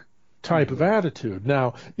work type of attitude.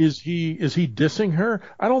 Now, is he dissing her?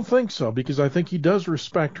 I don't think so, because I think he does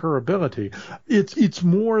respect her ability. It's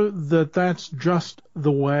more that's just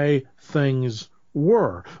the way things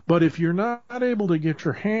were. But if you're not able to get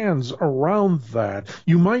your hands around that,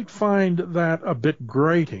 you might find that a bit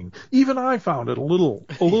grating. Even I found it a little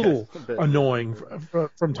annoying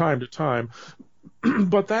from time to time.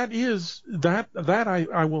 But that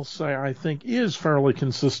I will say, I think is fairly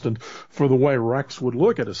consistent for the way Rex would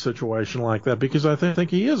look at a situation like that, because I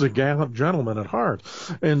think he is a gallant gentleman at heart.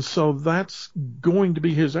 And so that's going to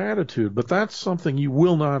be his attitude. But that's something you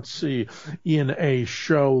will not see in a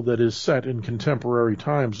show that is set in contemporary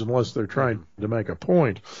times unless they're trying to make a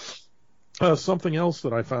point. Something else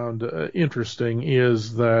that I found interesting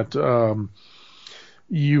is that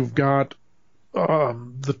you've got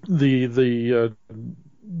the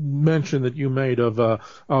mention that you made of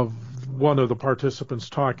one of the participants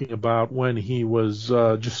talking about when he was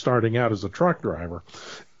just starting out as a truck driver,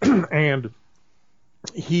 and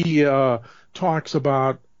he talks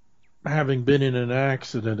about having been in an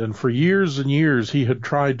accident, and for years and years he had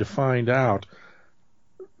tried to find out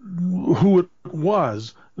who it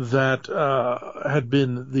was that had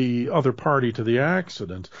been the other party to the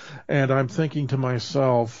accident. And I'm thinking to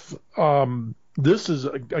myself, this is,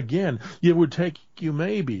 again, it would take you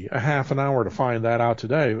maybe a half an hour to find that out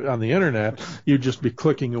today on the internet. You'd just be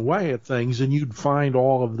clicking away at things and you'd find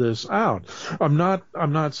all of this out. I'm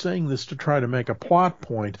not saying this to try to make a plot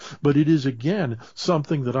point, but it is, again,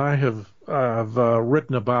 something that I have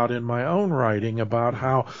written about in my own writing, about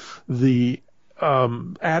how the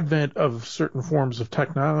advent of certain forms of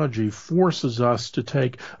technology forces us to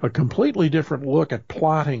take a completely different look at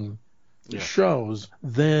plotting shows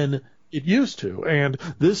than it used to. And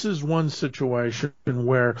this is one situation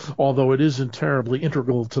where, although it isn't terribly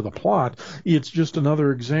integral to the plot, it's just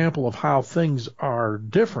another example of how things are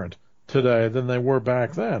different today than they were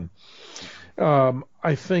back then.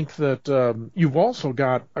 I think that you've also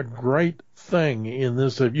got a great thing in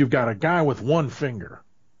this. You've got a guy with one finger.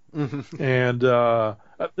 Mm-hmm. And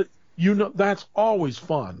that's always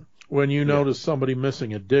fun when you notice somebody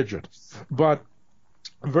missing a digit. But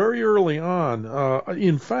very early on,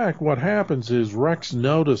 in fact, what happens is Rex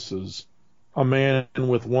notices a man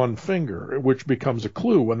with one finger, which becomes a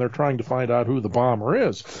clue when they're trying to find out who the bomber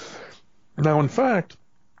is. Now, in fact,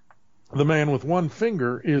 the man with one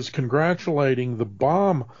finger is congratulating the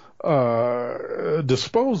bomb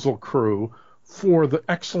disposal crew for the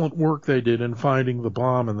excellent work they did in finding the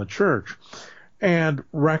bomb in the church. And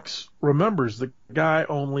Rex remembers the guy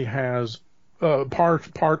only has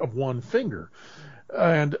part of one finger.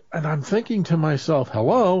 And I'm thinking to myself,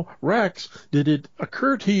 hello, Rex, did it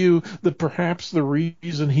occur to you that perhaps the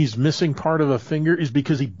reason he's missing part of a finger is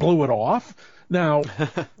because he blew it off? Now,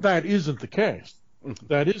 that isn't the case.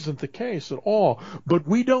 That isn't the case at all. But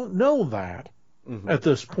we don't know that at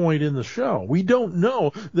this point in the show. We don't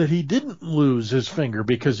know that he didn't lose his finger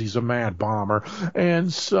because he's a mad bomber.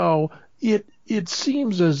 And so it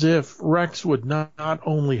seems as if Rex would not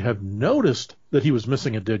only have noticed that he was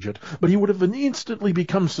missing a digit, but he would have instantly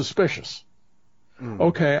become suspicious.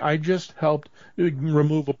 Okay, I just helped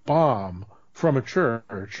remove a bomb from a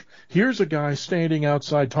church. Here's a guy standing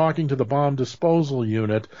outside talking to the bomb disposal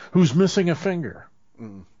unit who's missing a finger.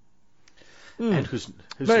 And who's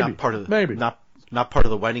not part of not part of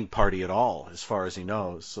the wedding party at all, as far as he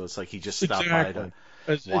knows. So it's like he just stopped by to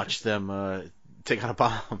watch them take out a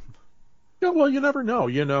bomb. Yeah, well, you never know.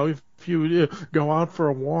 You know, if you go out for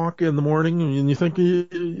a walk in the morning and you think,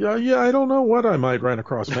 I don't know what I might run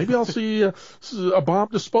across. Maybe I'll see a bomb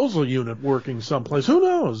disposal unit working someplace. Who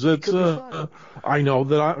knows? It's I know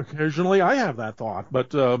that occasionally I have that thought,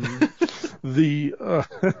 but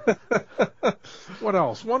what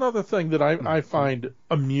else? One other thing that I find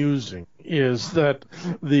amusing is that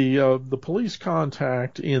the police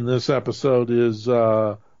contact in this episode is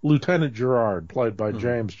Lieutenant Gerard, played by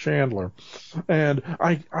James Chandler. And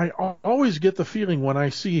I always get the feeling when I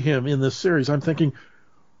see him in this series, I'm thinking,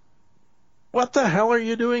 what the hell are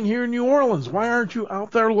you doing here in New Orleans? Why aren't you out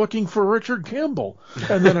there looking for Richard Kimball?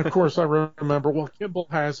 And then, of course, I remember, well, Kimball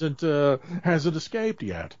hasn't escaped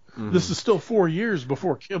yet. This is still 4 years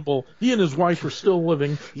before Kimball. He and his wife are still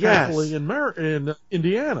living happily in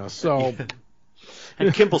Indiana. So...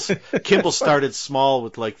 And Kimball started small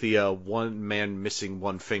with like the one man missing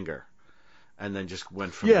one finger, and then just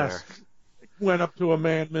went from there. Went up to a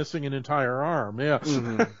man missing an entire arm. Yeah.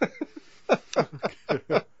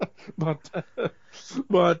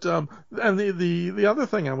 But and the other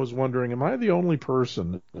thing I was wondering, am I the only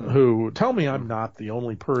person who? Tell me I'm not the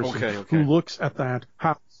only person who looks at that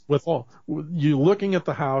house with all you looking at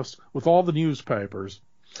the house with all the newspapers,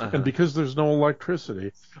 and because there's no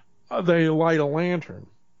electricity. They light a lantern.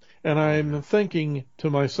 And I'm thinking to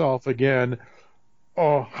myself again,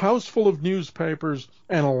 a house full of newspapers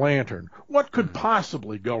and a lantern. What could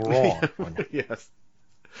possibly go wrong? Yes.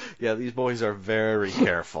 Yeah, these boys are very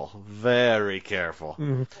careful. Very careful.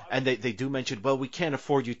 Mhm. And they do mention, well, we can't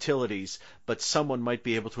afford utilities, but someone might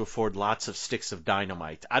be able to afford lots of sticks of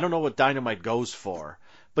dynamite. I don't know what dynamite goes for,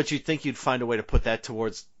 but you'd think you'd find a way to put that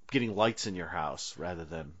towards getting lights in your house rather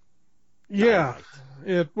than Yeah,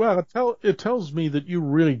 dynamite. it tells me that you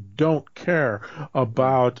really don't care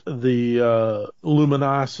about the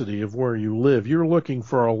luminosity of where you live. You're looking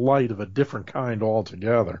for a light of a different kind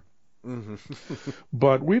altogether. Mm-hmm.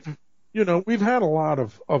 But we've had a lot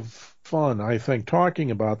of fun, I think, talking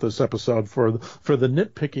about this episode for the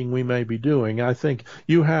nitpicking we may be doing. I think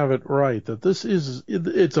you have it right that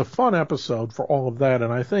it's a fun episode for all of that,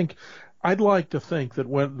 and I think I'd like to think that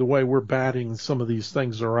the way we're batting some of these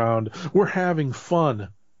things around, we're having fun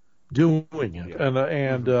doing it. Yeah.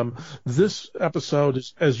 And this episode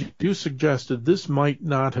is, as you suggested, this might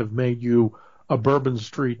not have made you a Bourbon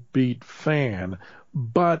Street Beat fan,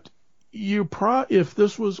 but if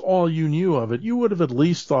this was all you knew of it, you would have at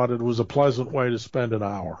least thought it was a pleasant way to spend an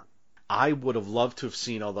hour. I would have loved to have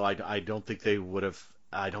seen, although I don't think they would have.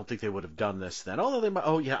 I don't think they would have done this then. Although they might.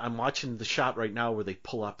 Oh yeah, I'm watching the shot right now where they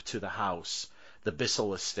pull up to the house, the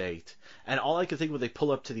Bissell estate, and all I can think when they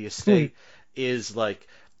pull up to the estate is like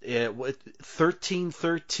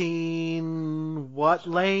 1313 what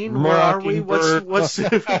lane? Where are we? What's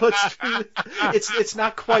it's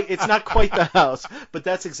not quite the house, but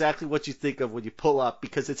that's exactly what you think of when you pull up,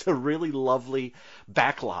 because it's a really lovely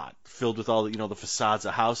backlot filled with all the facades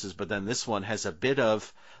of houses, but then this one has a bit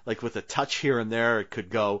of, like, with a touch here and there, it could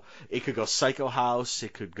go Psycho House,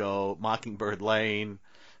 it could go Mockingbird Lane,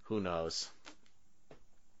 who knows.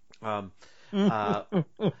 And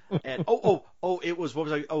it was, what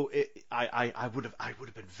was I? I would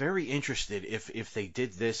have been very interested if they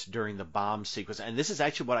did this during the bomb sequence, and this is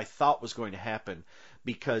actually what I thought was going to happen,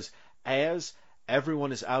 because as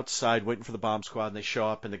everyone is outside waiting for the bomb squad, and they show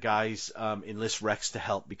up, and the guys enlist Rex to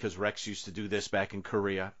help, because Rex used to do this back in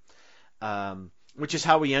Korea, which is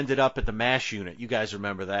how we ended up at the MASH unit. You guys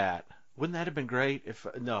remember that? Wouldn't that have been great?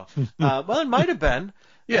 No. Well, it might have been.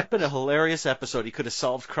 Yeah, it'd been a hilarious episode. He could have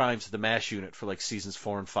solved crimes at the MASH unit for like seasons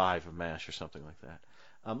 4 and 5 of MASH or something like that.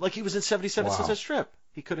 Like he was in 77 Sunset Strip.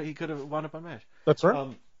 He could have wound up on MASH. That's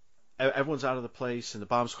right. Everyone's out of the place, and the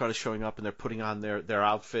bomb squad is showing up, and they're putting on their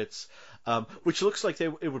outfits, which looks like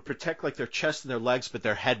it would protect like their chest and their legs, but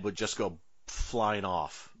their head would just go flying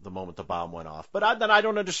off the moment the bomb went off. But then I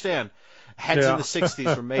don't understand. Heads in the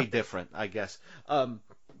 60s were made different, I guess.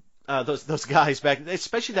 Those guys back,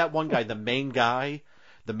 especially that one guy, the main guy,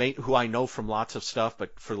 who I know from lots of stuff,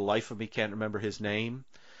 but for the life of me can't remember his name.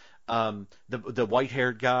 The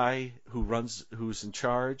white-haired guy who's in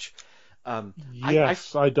charge.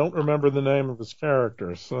 Yes, I don't remember the name of his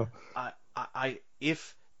character. So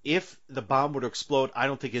if the bomb were to explode, I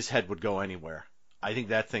don't think his head would go anywhere. I think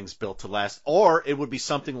that thing's built to last. Or it would be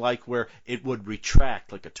something like where it would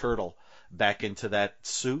retract like a turtle back into that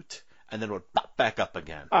suit, and then it would pop back up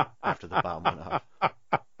again after the bomb went off.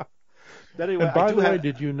 But anyway, and by the way,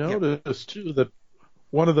 did you notice, too, that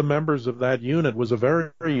one of the members of that unit was a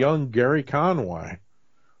very, very young Gary Conway,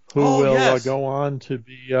 who will go on to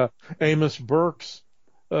be Amos Burke's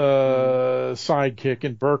sidekick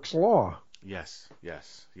in Burke's Law. Yes, yeah.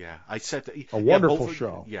 I said that, a wonderful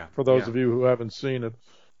show. Yeah, for those of you who haven't seen it.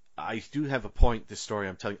 I do have a point. This story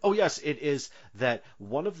I'm telling. Oh yes, it is that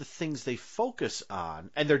one of the things they focus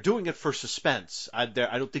on, and they're doing it for suspense. I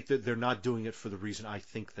don't think that they're not doing it for the reason I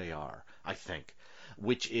think they are.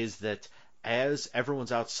 Which is that as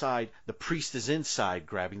everyone's outside, the priest is inside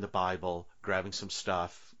grabbing the Bible, grabbing some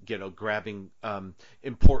stuff, grabbing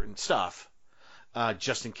important stuff.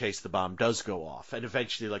 Just in case the bomb does go off. And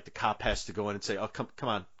eventually, like, the cop has to go in and say, oh, come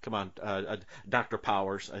on, Dr.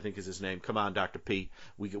 Powers, I think is his name. Come on, Dr. P.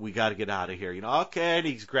 We got to get out of here. Okay, and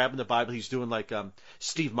he's grabbing the Bible. He's doing like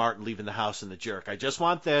Steve Martin leaving the house in The Jerk. I just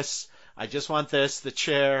want this, the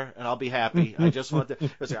chair, and I'll be happy. I just want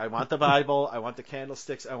I want the Bible. I want the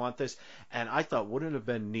candlesticks. I want this. And I thought, wouldn't it have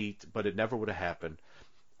been neat, but it never would have happened,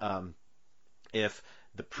 if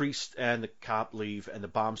the priest and the cop leave and the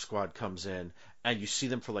bomb squad comes in, and you see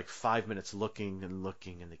them for like 5 minutes looking, and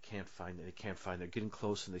they can't find it. They're getting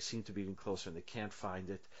closer, and they seem to be getting closer, and they can't find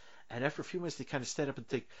it. And after a few minutes, they kind of stand up and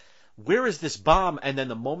think, where is this bomb? And then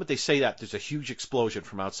the moment they say that, there's a huge explosion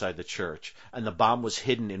from outside the church, and the bomb was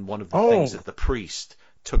hidden in one of the things that the priest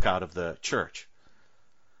took out of the church.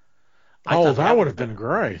 That would have been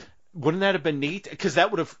great. Wouldn't that have been neat? Because that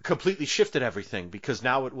would have completely shifted everything. Because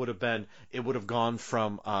now it would have gone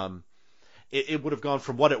from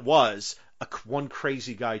what it was, one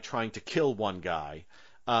crazy guy trying to kill one guy,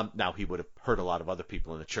 Now, he would have hurt a lot of other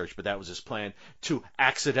people in the church, but that was his plan, to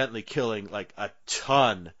accidentally killing like a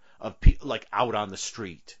ton of people, like out on the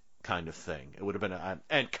street kind of thing. It would have been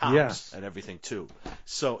and cops and everything too.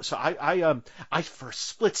 So I for a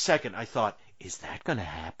split second I thought, is that going to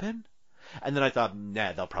happen? And then I thought,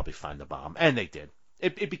 nah, they'll probably find the bomb, and they did.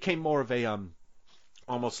 It became more of a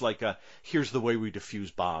almost like a here's the way we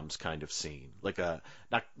defuse bombs kind of scene, like a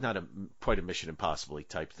not a quite a Mission Impossible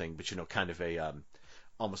type thing, but kind of a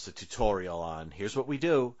almost a tutorial on here's what we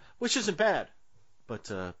do, which isn't bad, but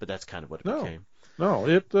that's kind of what it became. No,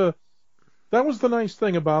 that was the nice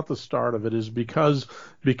thing about the start of it, is because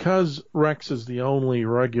Rex is the only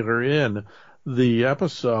regular in the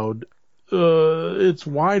episode, it's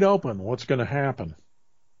wide open what's going to happen.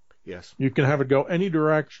 Yes. You can have it go any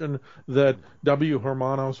direction that W.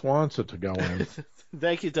 Hermanos wants it to go in.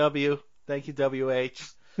 Thank you, W. Thank you, WH,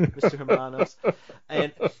 Mr. Hermanos.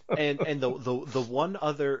 And the one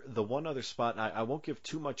other spot, and I won't give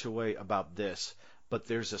too much away about this, but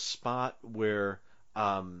there's a spot where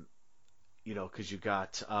because you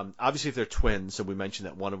got obviously if they're twins, and we mentioned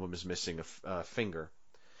that one of them is missing a finger,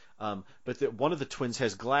 but one of the twins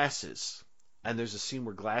has glasses, and there's a scene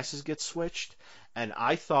where glasses get switched, and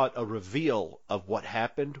I thought a reveal of what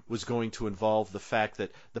happened was going to involve the fact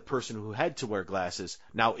that the person who had to wear glasses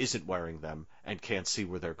now isn't wearing them and can't see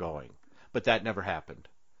where they're going, but that never happened,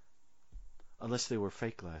 unless they were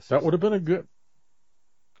fake glasses. That would have been a good.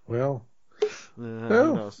 Well. Who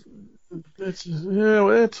knows? It's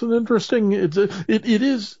an interesting. It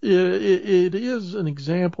is an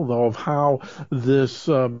example though of how this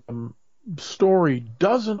story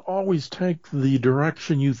doesn't always take the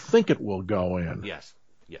direction you think it will go in. Yes.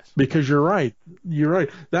 Because you're right.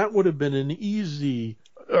 That would have been an easy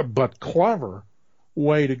but clever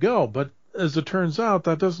way to go. But as it turns out,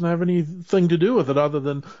 that doesn't have anything to do with it other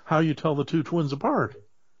than how you tell the two twins apart.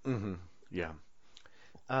 Mm-hmm. Yeah.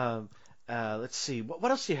 Let's see. What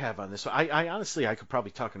else do you have on this? I honestly, I could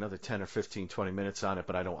probably talk another 10 or 15, 20 minutes on it,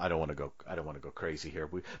 but I don't want to go crazy here,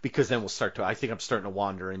 because then we'll start to. I think I'm starting to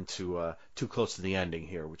wander into too close to the ending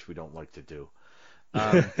here, which we don't like to do.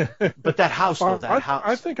 But that house, though,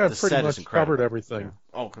 I think I've pretty much covered everything.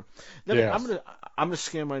 Yeah. Okay. Then I'm gonna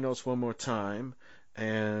scan my notes one more time,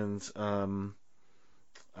 and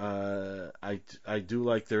I do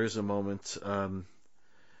like there is a moment.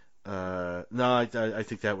 No, I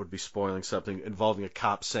think that would be spoiling something involving a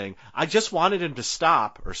cop saying, "I just wanted him to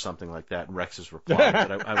stop," or something like that. And Rex's reply,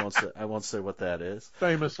 but I won't say what that is.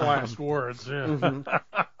 Famous last words. Yeah. Mm-hmm.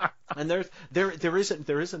 And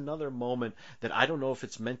there is another moment that I don't know if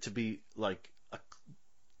it's meant to be like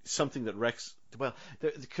something that Rex. Well,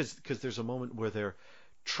 because there's a moment where they're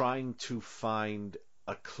trying to find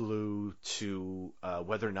a clue to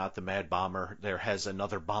whether or not the Mad Bomber there has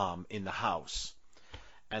another bomb in the house.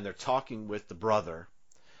 And they're talking with the brother,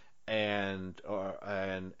 and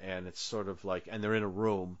it's sort of like, and they're in a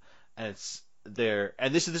room, and it's there,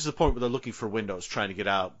 and this is the point where they're looking for windows, trying to get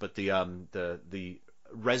out, but the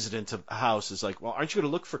resident of the house is like, well, aren't you going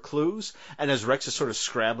to look for clues? And as Rex is sort of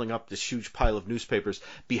scrabbling up this huge pile of newspapers,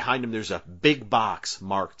 behind him there's a big box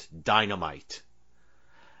marked Dynamite.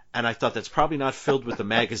 And I thought that's probably not filled with the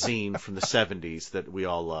magazine from the 70s that we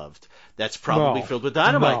all loved. That's probably filled with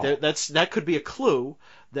dynamite. No. That could be a clue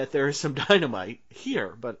that there is some dynamite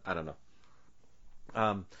here, but I don't know.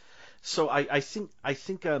 So I think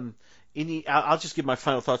I'll just give my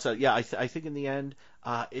final thoughts. I think in the end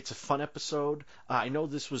it's a fun episode. I know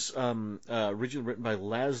this was originally written by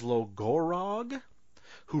Laszlo Gorog,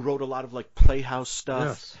 who wrote a lot of like Playhouse stuff.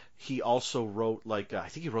 Yes. He also wrote I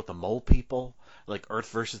think he wrote The Mole People, like Earth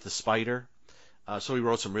versus the Spider. So he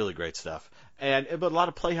wrote some really great stuff, but a lot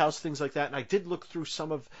of Playhouse things like that. And I did look through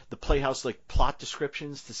some of the Playhouse like plot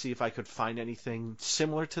descriptions to see if I could find anything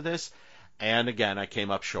similar to this. And again, I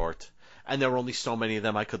came up short, and there were only so many of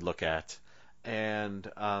them I could look at. And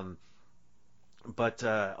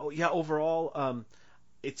overall,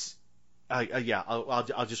 it's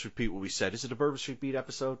I'll just repeat what we said. Is it a Bourbon Street Beat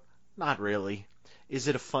episode? Not really. Is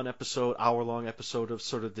it a fun episode, hour-long episode of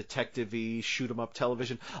sort of detective-y, shoot-'em-up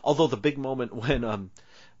television? Although the big moment when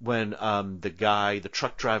the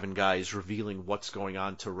truck-driving guy is revealing what's going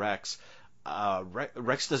on to Rex,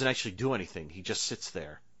 Rex doesn't actually do anything. He just sits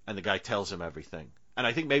there, and the guy tells him everything. And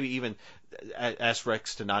I think maybe even ask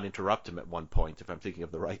Rex to not interrupt him at one point, if I'm thinking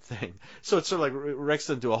of the right thing. So it's sort of like Rex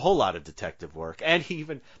doesn't do a whole lot of detective work. And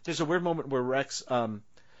there's a weird moment where Rex,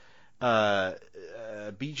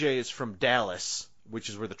 BJ is from Dallas, which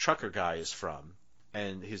is where the trucker guy is from,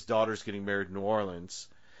 and his daughter's getting married in New Orleans,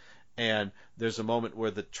 And there's a moment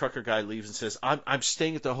where the trucker guy leaves and says, I'm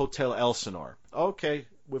staying at the Hotel Elsinore. Okay,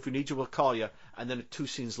 if we need you, we'll call you. And then 2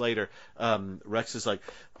 scenes later, Rex is like,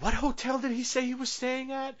 what hotel did he say he was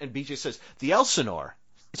staying at? And BJ says, the Elsinore.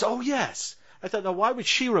 It's, oh, yes. I thought, now, why would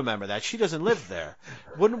she remember that? She doesn't live there.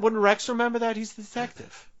 Wouldn't Rex remember that? He's the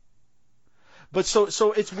detective. But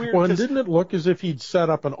so it's weird. Well, and didn't it look as if he'd set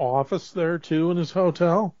up an office there, too, in his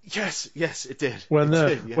hotel? Yes, it did.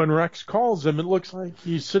 When Rex calls him, it looks like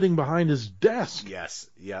he's sitting behind his desk. Yes,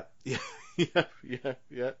 yeah.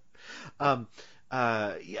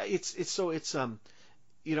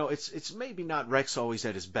 It's maybe not Rex always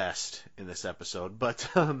at his best in this episode, but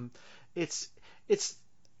it's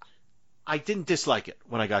I didn't dislike it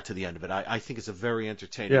when I got to the end of it. I think it's a very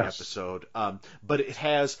entertaining episode, but it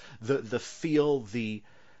has the feel, the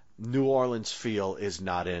New Orleans feel is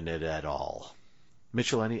not in it at all.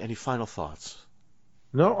 Mitchell, any final thoughts?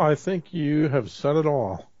 No, I think you have said it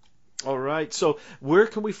all. All right, so where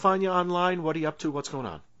can we find you online? What are you up to? What's going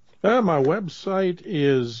on? My website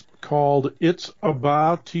is called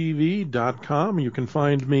itsabouttv.com. You can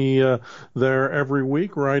find me there every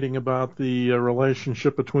week writing about the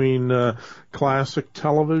relationship between classic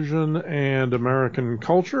television and American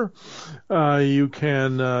culture. You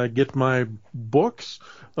can get my books.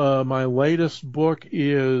 My latest book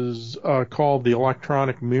is called The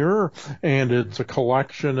Electronic Mirror, and it's a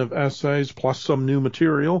collection of essays plus some new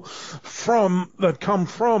material that come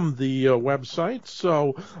from the website.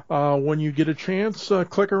 So when you get a chance,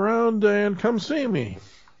 click around and come see me.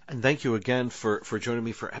 And thank you again for joining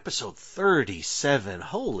me for episode 37.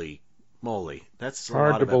 Holy moly, that's a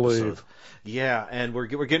hard lot to of believe. Episodes. Yeah, and we're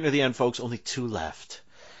getting to the end, folks. Only 2 left.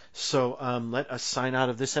 So let us sign out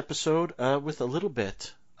of this episode with a little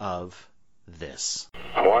bit of this.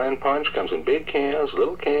 Hawaiian Punch comes in big cans,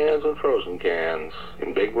 little cans, and frozen cans.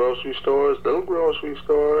 In big grocery stores, little grocery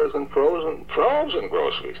stores, and frozen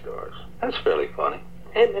grocery stores. That's fairly funny.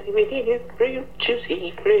 Real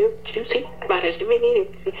juicy.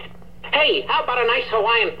 Hey, how about a nice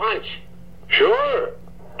Hawaiian Punch? Sure.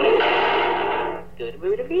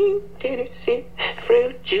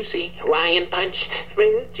 Fruit juicy Hawaiian Punch.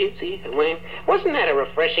 Fruit juicy Hawaiian. Wasn't that a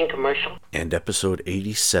refreshing commercial? And episode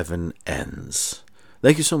 87 ends.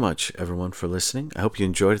 Thank you so much, everyone, for listening. I hope you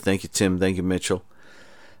enjoyed it. Thank you, Tim. Thank you, Mitchell.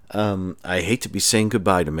 I hate to be saying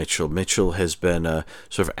goodbye to Mitchell. Mitchell has been a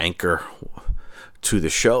sort of anchor to the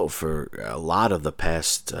show for a lot of the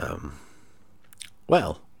past, the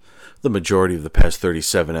majority of the past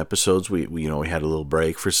 37 episodes. We had a little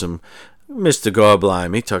break for some Mr.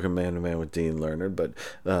 Gorblimey, talking man-to-man with Dean Lerner, but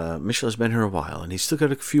Mitchell has been here a while, and he's still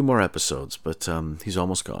got a few more episodes, but he's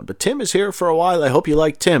almost gone. But Tim is here for a while. I hope you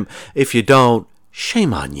like Tim. If you don't,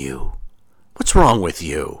 shame on you. What's wrong with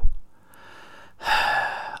you?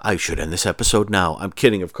 I should end this episode now. I'm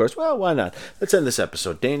kidding, of course. Well, why not? Let's end this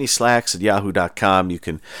episode. DannySlacks@yahoo.com. You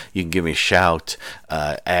can give me a shout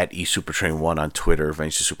at eSupertrain1 on Twitter,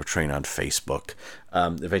 Eventually Supertrain on Facebook,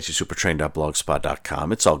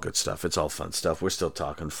 EventuallySupertrain.blogspot.com. It's all good stuff. It's all fun stuff. We're still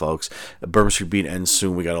talking, folks. Bourbon Street Beat ends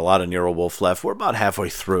soon. We got a lot of Nero Wolf left. We're about halfway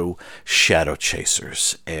through Shadow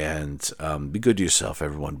Chasers. And be good to yourself,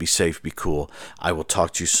 everyone. Be safe. Be cool. I will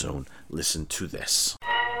talk to you soon. Listen to this.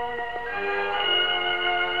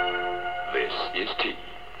 This is tea.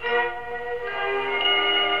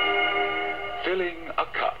 Filling a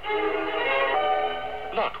cup.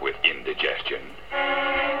 Not with indigestion.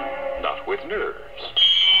 Not with nerves.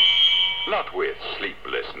 Not with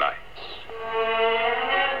sleepless nights.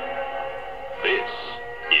 This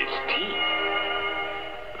is tea.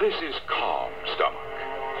 This is calm stomach,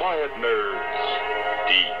 quiet nerves,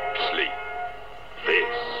 deep sleep.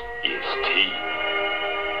 This is tea.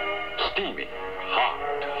 Steamy, hot,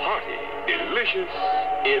 hearty, delicious,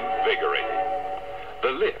 invigorating. The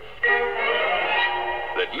lift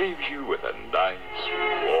that leaves you with a nice,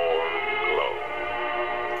 warm glow.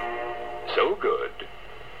 So good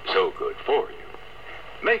for you.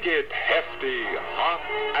 Make it hefty, hot,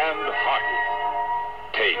 and hearty.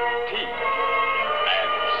 Take tea.